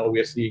prominent, and now we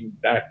are seeing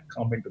that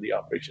come into the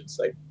operations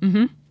side.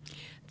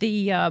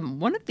 The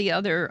one of the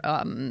other,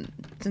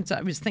 since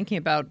I was thinking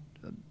about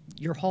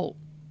your whole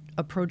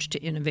approach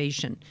to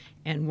innovation,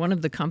 and one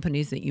of the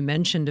companies that you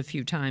mentioned a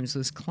few times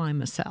was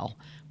Climacell,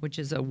 which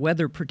is a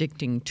weather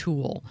predicting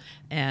tool.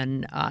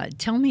 And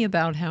tell me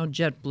about how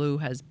JetBlue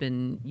has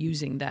been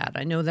using that.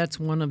 I know that's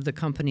one of the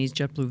companies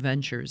JetBlue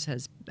Ventures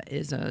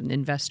is an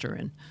investor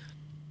in.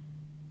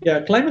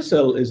 Yeah,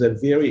 Climacell is a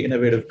very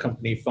innovative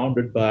company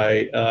founded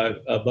by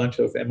a bunch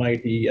of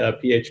MIT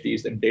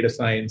PhDs in data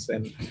science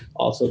and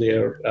also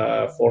their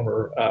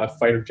former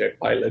fighter jet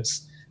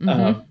pilots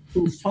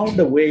who found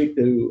a way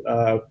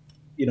to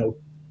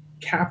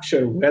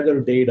capture weather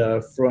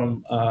data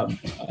from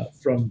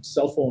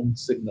cell phone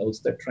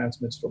signals that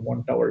transmits from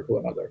one tower to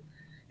another.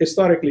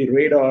 Historically,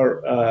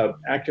 radar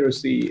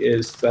accuracy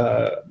is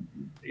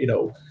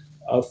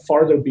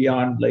farther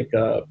beyond like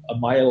a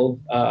mile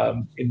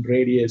in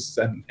radius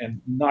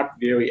and not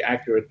very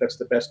accurate. That's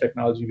the best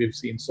technology we've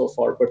seen so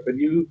far. But when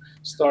you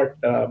start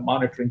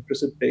monitoring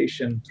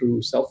precipitation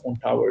through cell phone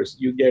towers,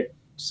 you get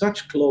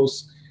such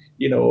close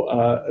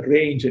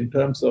range in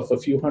terms of a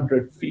few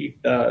hundred feet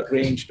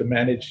range to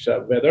manage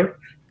weather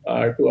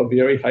to a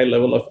very high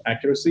level of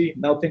accuracy.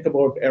 Now think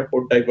about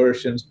airport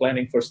diversions,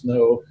 planning for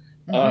snow.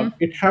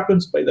 It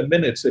happens by the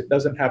minutes. It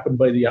doesn't happen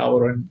by the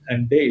hour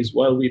and days.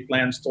 While we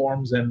plan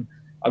storms and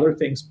other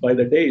things by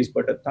the days,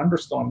 but a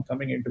thunderstorm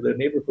coming into the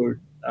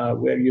neighborhood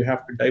where you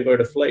have to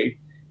divert a flight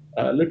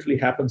literally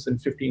happens in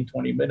 15,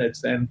 20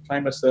 minutes. And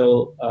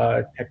Climacell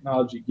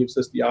technology gives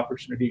us the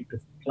opportunity to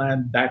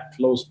plan that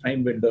close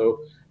time window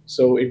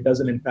so it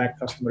doesn't impact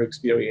customer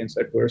experience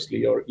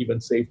adversely or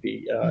even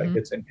safety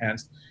gets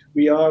enhanced.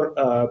 We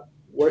are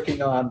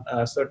working on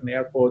certain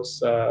airports,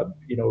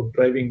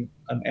 driving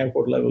an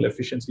airport level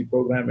efficiency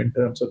program in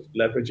terms of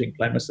leveraging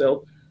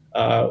Climacell.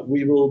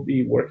 We will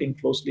be working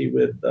closely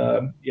with,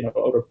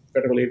 our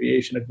Federal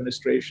Aviation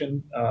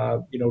Administration,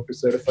 to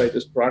certify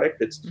this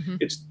product.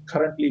 It's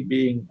currently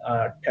being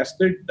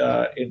tested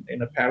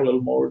in a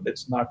parallel mode.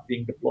 It's not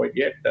being deployed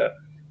yet,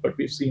 but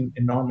we've seen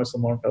enormous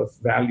amount of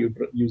value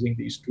using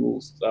these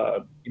tools,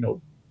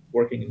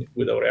 working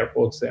with our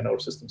airports and our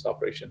systems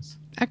operations.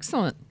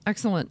 Excellent,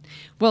 excellent.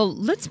 Well,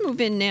 let's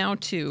move in now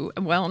to,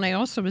 and I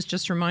also was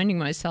just reminding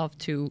myself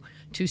to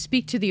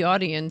speak to the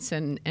audience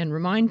and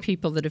remind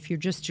people that if you're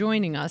just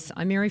joining us,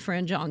 I'm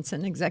Maryfran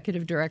Johnson,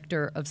 Executive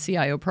Director of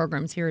CIO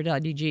Programs here at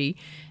IDG,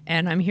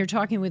 and I'm here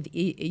talking with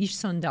Eash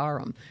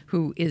Sundaram,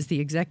 who is the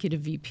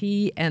Executive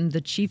VP and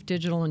the Chief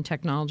Digital and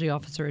Technology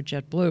Officer at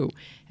JetBlue.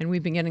 And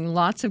we've been getting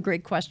lots of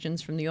great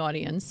questions from the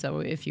audience, so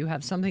if you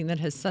have something that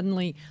has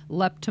suddenly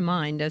leapt to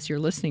mind as you're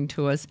listening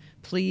to us,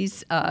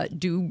 please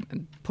do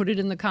put it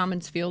in the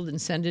comments field and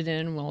send it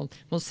in.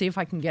 We'll see if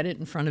I can get it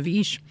in front of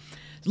Eash.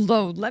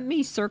 Let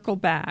me circle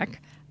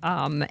back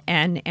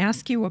and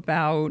ask you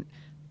about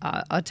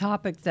a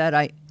topic that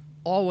I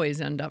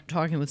always end up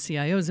talking with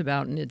CIOs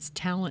about, and it's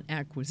talent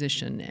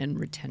acquisition and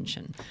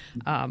retention.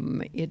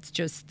 It's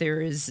just there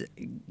is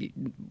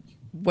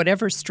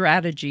whatever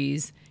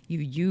strategies you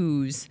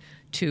use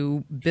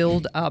to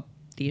build up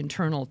the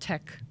internal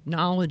tech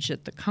knowledge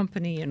at the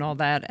company and all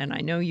that. And I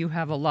know you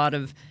have one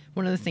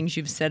of the things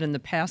you've said in the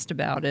past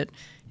about it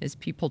is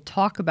people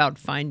talk about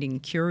finding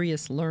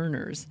curious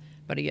learners,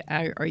 but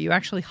are you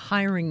actually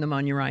hiring them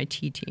on your IT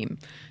team?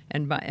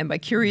 And by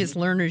curious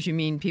learners, you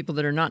mean people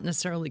that are not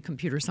necessarily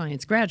computer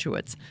science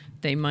graduates.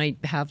 They might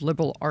have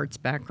liberal arts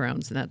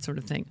backgrounds and that sort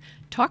of thing.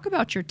 Talk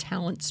about your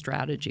talent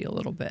strategy a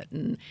little bit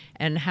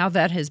and how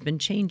that has been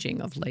changing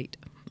of late.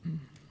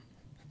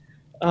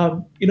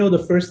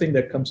 The first thing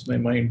that comes to my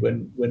mind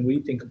when we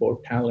think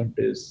about talent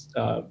is,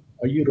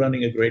 are you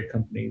running a great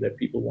company that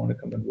people want to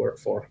come and work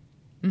for?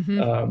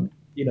 Mm-hmm.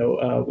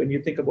 When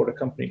you think about a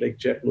company like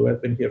JetBlue,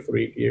 I've been here for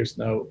 8 years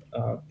now.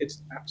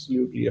 It's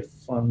absolutely a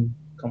fun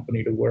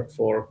company to work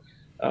for.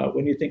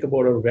 When you think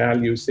about our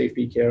values,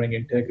 safety, caring,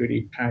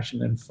 integrity,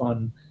 passion, and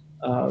fun,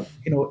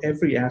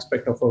 every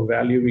aspect of our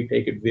value, we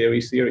take it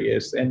very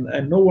serious.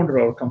 And no wonder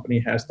our company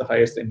has the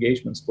highest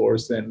engagement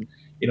scores. And,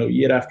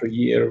 year after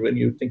year, when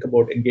you think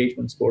about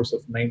engagement scores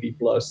of 90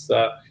 plus,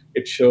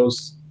 it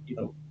shows,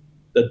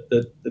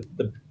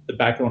 the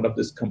background of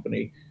this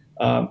company.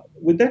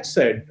 With that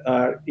said,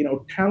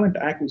 talent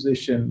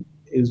acquisition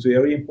is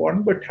very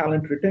important, but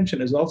talent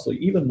retention is also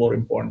even more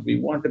important. We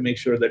want to make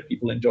sure that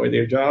people enjoy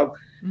their job.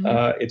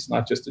 Mm-hmm. It's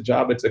not just a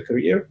job, it's a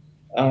career.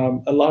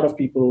 A lot of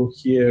people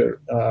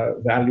here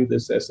value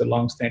this as a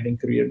long-standing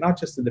career, not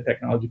just in the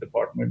technology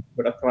department,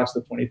 but across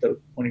the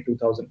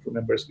 22,000 crew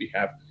members we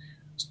have.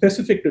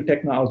 Specific to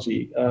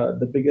technology,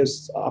 the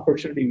biggest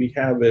opportunity we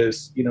have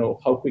is,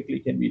 how quickly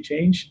can we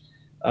change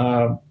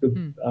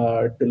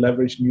to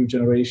leverage new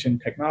generation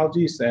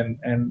technologies,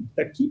 and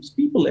that keeps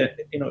people,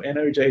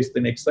 energized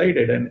and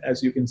excited. And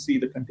as you can see,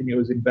 the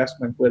continuous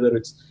investment, whether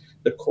it's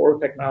the core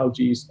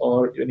technologies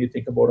or when you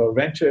think about our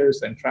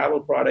ventures and travel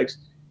products,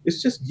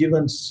 it's just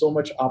given so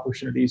much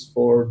opportunities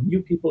for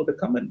new people to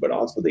come in, but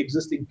also the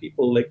existing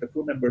people, like the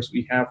crew members,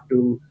 we have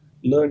to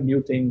learn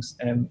new things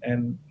and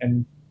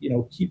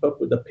keep up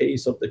with the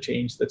pace of the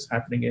change that's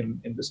happening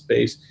in the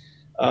space.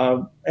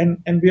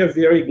 And we are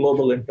very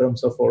global in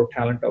terms of our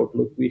talent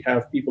outlook. We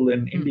have people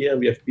in India,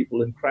 we have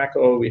people in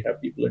Krakow, we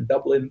have people in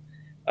Dublin.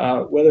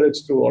 Whether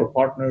it's through our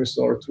partners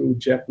or through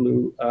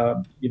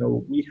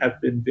JetBlue, we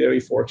have been very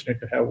fortunate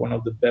to have one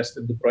of the best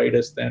and the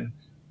brightest and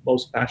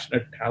most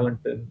passionate talent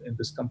in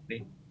this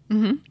company.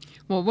 Mm-hmm.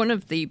 Well, one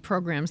of the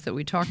programs that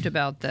we talked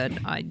about that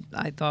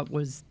I thought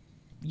was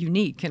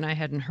unique, and I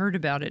hadn't heard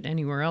about it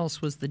anywhere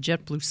else, was the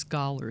JetBlue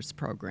Scholars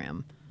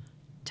Program.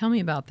 Tell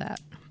me about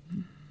that.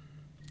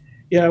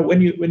 Yeah,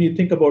 when you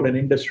think about an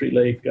industry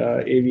like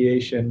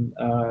aviation,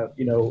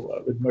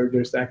 with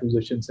mergers,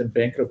 acquisitions, and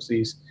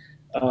bankruptcies,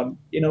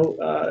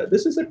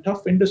 this is a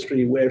tough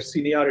industry where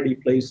seniority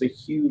plays a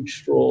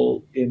huge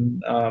role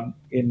in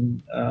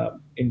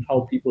how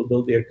people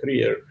build their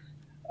career.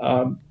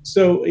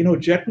 So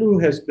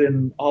JetBlue has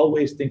been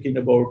always thinking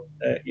about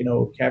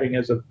carrying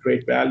as a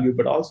great value,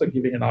 but also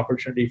giving an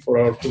opportunity for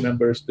our crew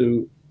members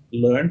to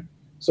learn.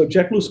 So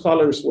JetBlue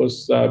Scholars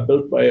was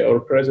built by our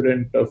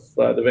president of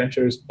the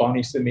ventures,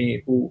 Bonnie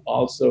Simi, who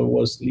also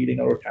was leading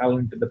our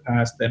talent in the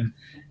past, and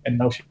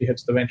now she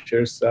heads the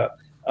ventures.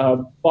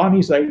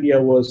 Bonnie's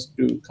idea was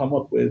to come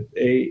up with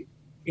a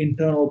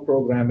internal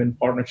program in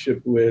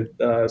partnership with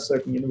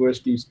certain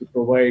universities to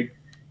provide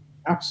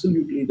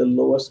absolutely the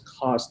lowest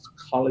cost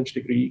college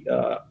degree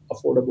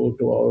affordable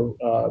to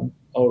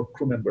our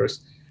crew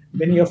members.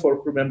 Many of our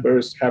crew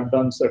members have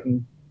done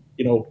certain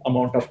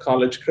amount of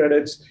college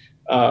credits.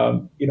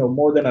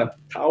 More than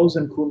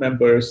 1,000 crew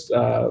members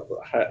have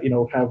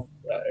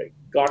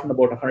gotten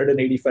about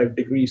 185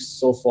 degrees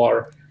so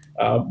far.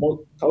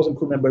 1,000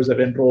 crew members have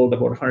enrolled,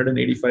 about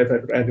 185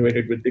 have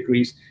graduated with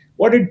degrees.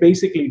 What it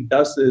basically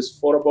does is,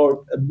 for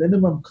about a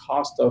minimum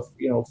cost of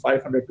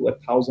 $500 to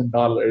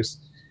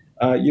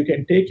 $1,000, you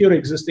can take your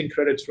existing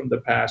credits from the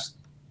past,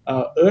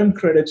 earn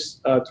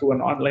credits through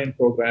an online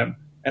program,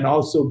 and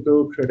also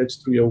build credits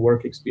through your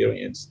work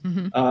experience.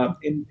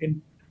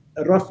 In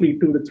roughly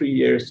 2 to 3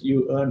 years,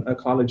 you earn a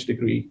college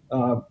degree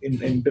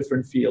in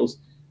different fields.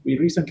 We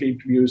recently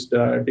introduced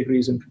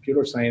degrees in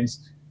computer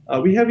science.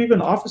 We have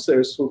even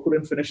officers who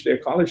couldn't finish their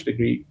college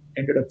degree,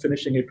 ended up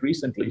finishing it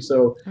recently.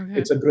 So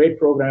it's a great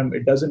program.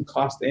 It doesn't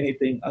cost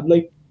anything.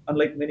 Unlike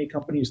many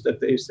companies that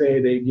they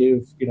say they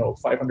give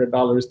 $500,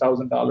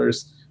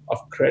 $1,000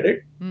 of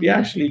credit, we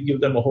actually give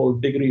them a whole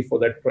degree for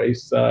that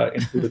price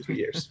in 2 to 3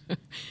 years.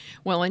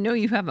 Well, I know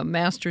you have a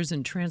master's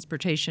in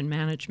transportation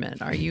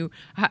management.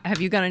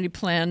 Have you got any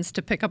plans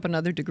to pick up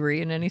another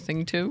degree in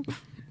anything too?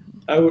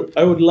 I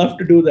would love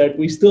to do that.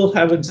 We still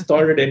haven't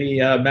started any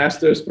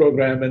master's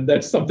program, and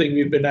that's something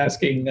we've been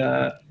asking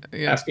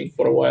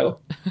for a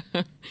while.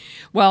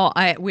 Well,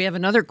 we have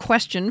another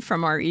question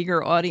from our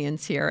eager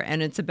audience here,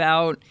 and it's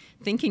about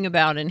thinking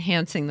about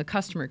enhancing the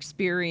customer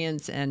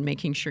experience and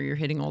making sure you're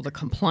hitting all the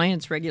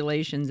compliance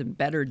regulations and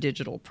better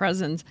digital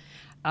presence.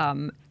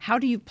 How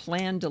do you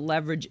plan to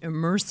leverage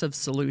immersive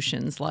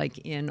solutions like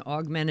in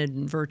augmented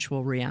and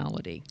virtual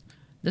reality?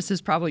 This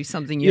is probably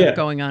something you have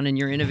going on in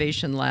your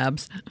innovation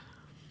labs.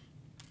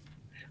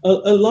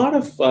 A lot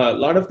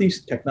of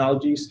these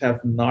technologies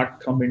have not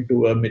come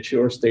into a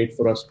mature state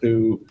for us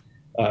to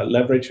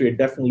leverage. We're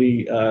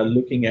definitely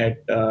looking at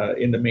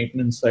in the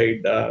maintenance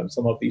side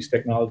some of these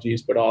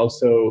technologies, but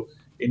also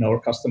in our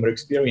customer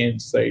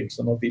experience side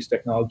some of these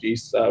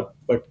technologies.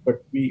 But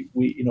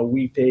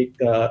we take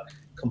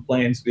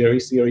compliance very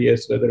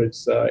serious, whether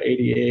it's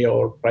ADA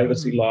or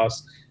privacy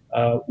laws.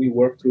 We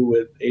work through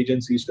with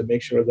agencies to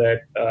make sure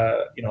that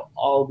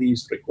all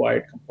these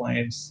required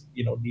compliance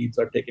needs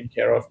are taken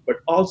care of, but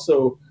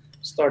also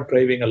start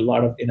driving a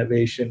lot of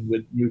innovation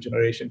with new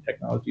generation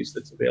technologies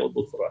that's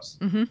available for us.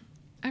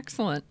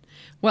 Excellent.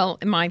 Well,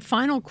 my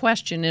final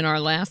question in our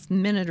last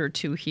minute or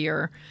two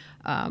here,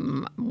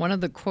 one of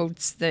the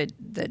quotes that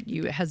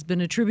has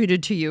been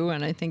attributed to you,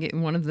 and I think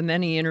in one of the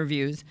many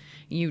interviews,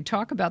 you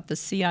talk about the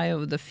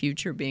CIO of the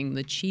future being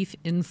the Chief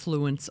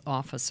Influence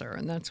Officer,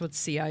 and that's what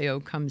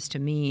CIO comes to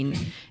mean,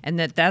 and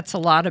that's a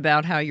lot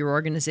about how your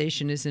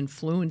organization is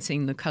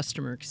influencing the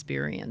customer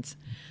experience.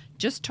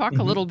 Just talk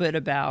a little bit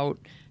about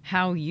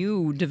how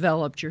you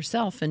developed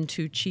yourself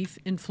into Chief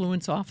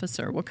Influence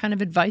Officer. What kind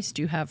of advice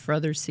do you have for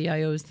other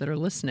CIOs that are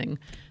listening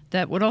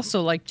that would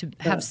also like to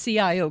have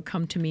CIO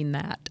come to mean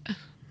that?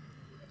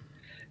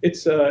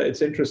 It's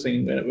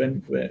interesting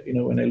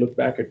when I look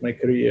back at my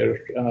career.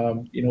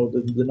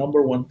 The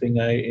number one thing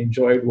I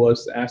enjoyed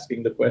was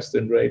asking the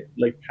question, right?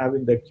 Like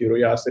having that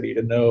curiosity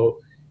to know,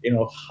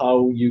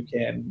 how you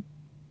can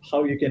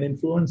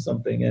influence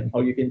something and how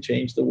you can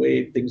change the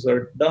way things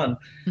are done.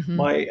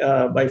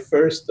 My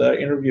first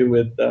interview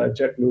with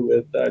JetBlue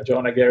with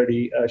Joanna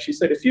Garrity, she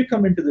said, if you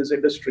come into this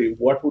industry,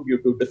 what would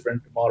you do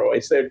different tomorrow? I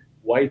said,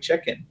 why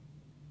check-in?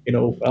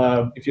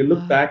 If you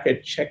look back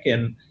at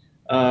check-in,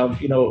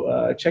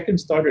 check-in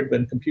started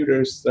when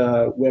computers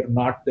were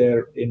not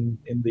there in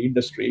the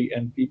industry,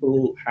 and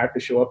people had to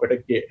show up at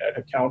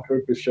a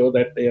counter to show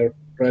that they are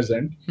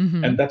present,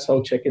 and that's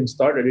how check-in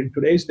started. In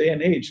today's day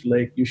and age,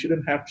 like you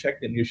shouldn't have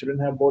check-in, you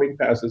shouldn't have boarding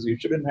passes, you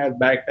shouldn't have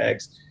bag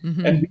tags,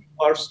 and we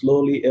are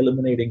slowly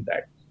eliminating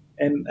that.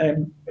 And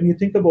when you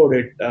think about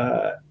it,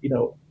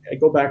 I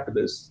go back to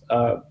this,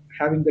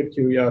 having that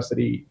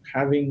curiosity,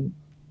 having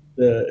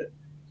the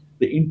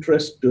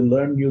interest to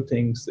learn new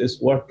things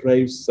is what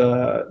drives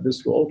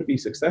this role to be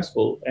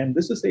successful. And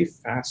this is a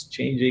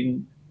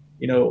fast-changing,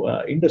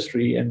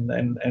 industry,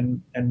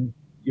 and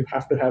you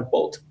have to have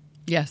both.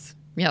 Yes,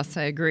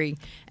 I agree.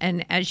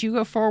 And as you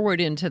go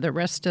forward into the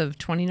rest of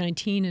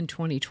 2019 and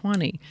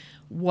 2020,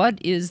 what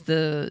is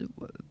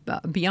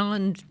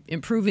beyond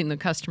improving the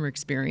customer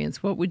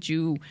experience, what would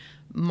you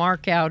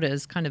mark out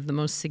as kind of the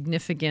most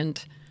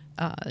significant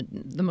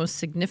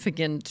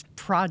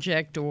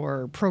project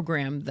or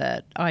program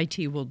that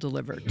IT will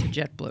deliver to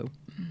JetBlue?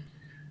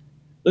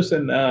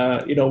 Listen,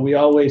 we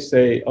always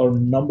say our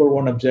number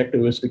one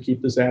objective is to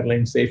keep this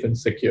airline safe and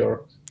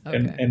secure.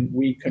 Okay. And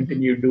we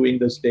continue doing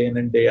this day in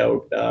and day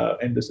out.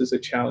 And this is a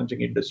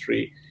challenging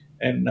industry.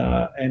 And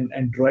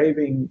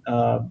driving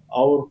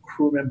our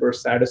crew member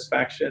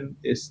satisfaction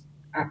is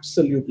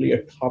absolutely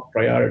a top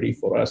priority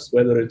for us,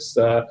 whether it's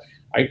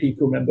IT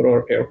crew member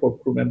or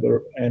airport crew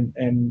member. And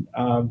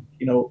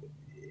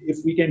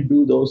if we can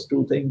do those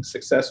two things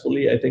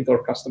successfully, I think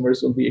our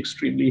customers will be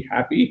extremely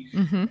happy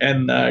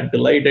and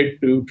delighted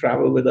to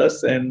travel with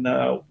us. And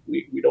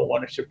we don't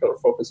want to shift our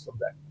focus from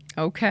that.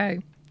 Okay.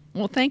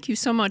 Well, thank you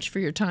so much for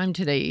your time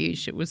today,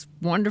 Eash. It was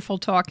wonderful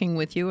talking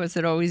with you, as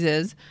it always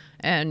is,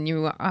 and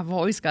I've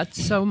always got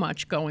so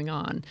much going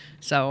on.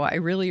 So I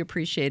really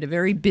appreciate a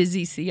very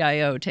busy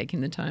CIO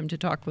taking the time to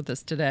talk with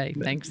us today.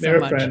 Thanks so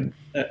much. Maryfran,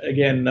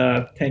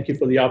 again, thank you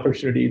for the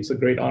opportunity. It's a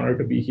great honor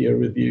to be here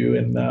with you,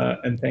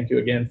 and thank you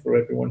again for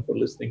everyone for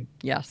listening.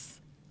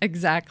 Yes,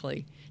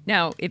 exactly.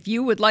 Now, if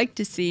you would like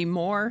to see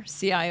more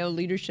CIO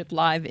Leadership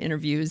Live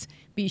interviews,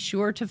 be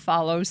sure to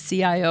follow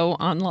CIO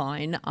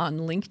Online on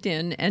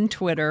LinkedIn and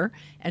Twitter,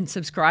 and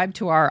subscribe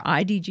to our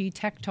IDG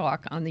Tech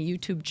Talk on the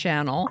YouTube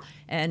channel.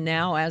 And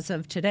now, as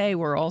of today,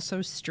 we're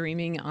also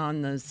streaming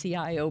on the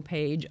CIO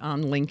page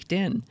on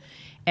LinkedIn.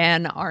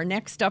 And our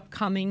next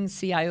upcoming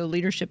CIO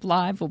Leadership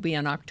Live will be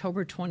on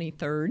October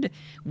 23rd,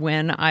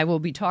 when I will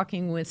be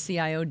talking with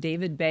CIO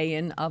David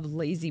Bayan of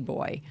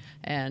La-Z-Boy.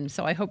 And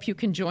so I hope you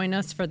can join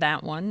us for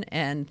that one.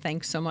 And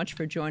thanks so much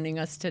for joining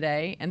us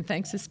today. And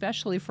thanks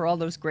especially for all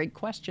those great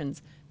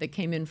questions that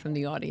came in from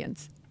the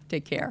audience.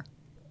 Take care.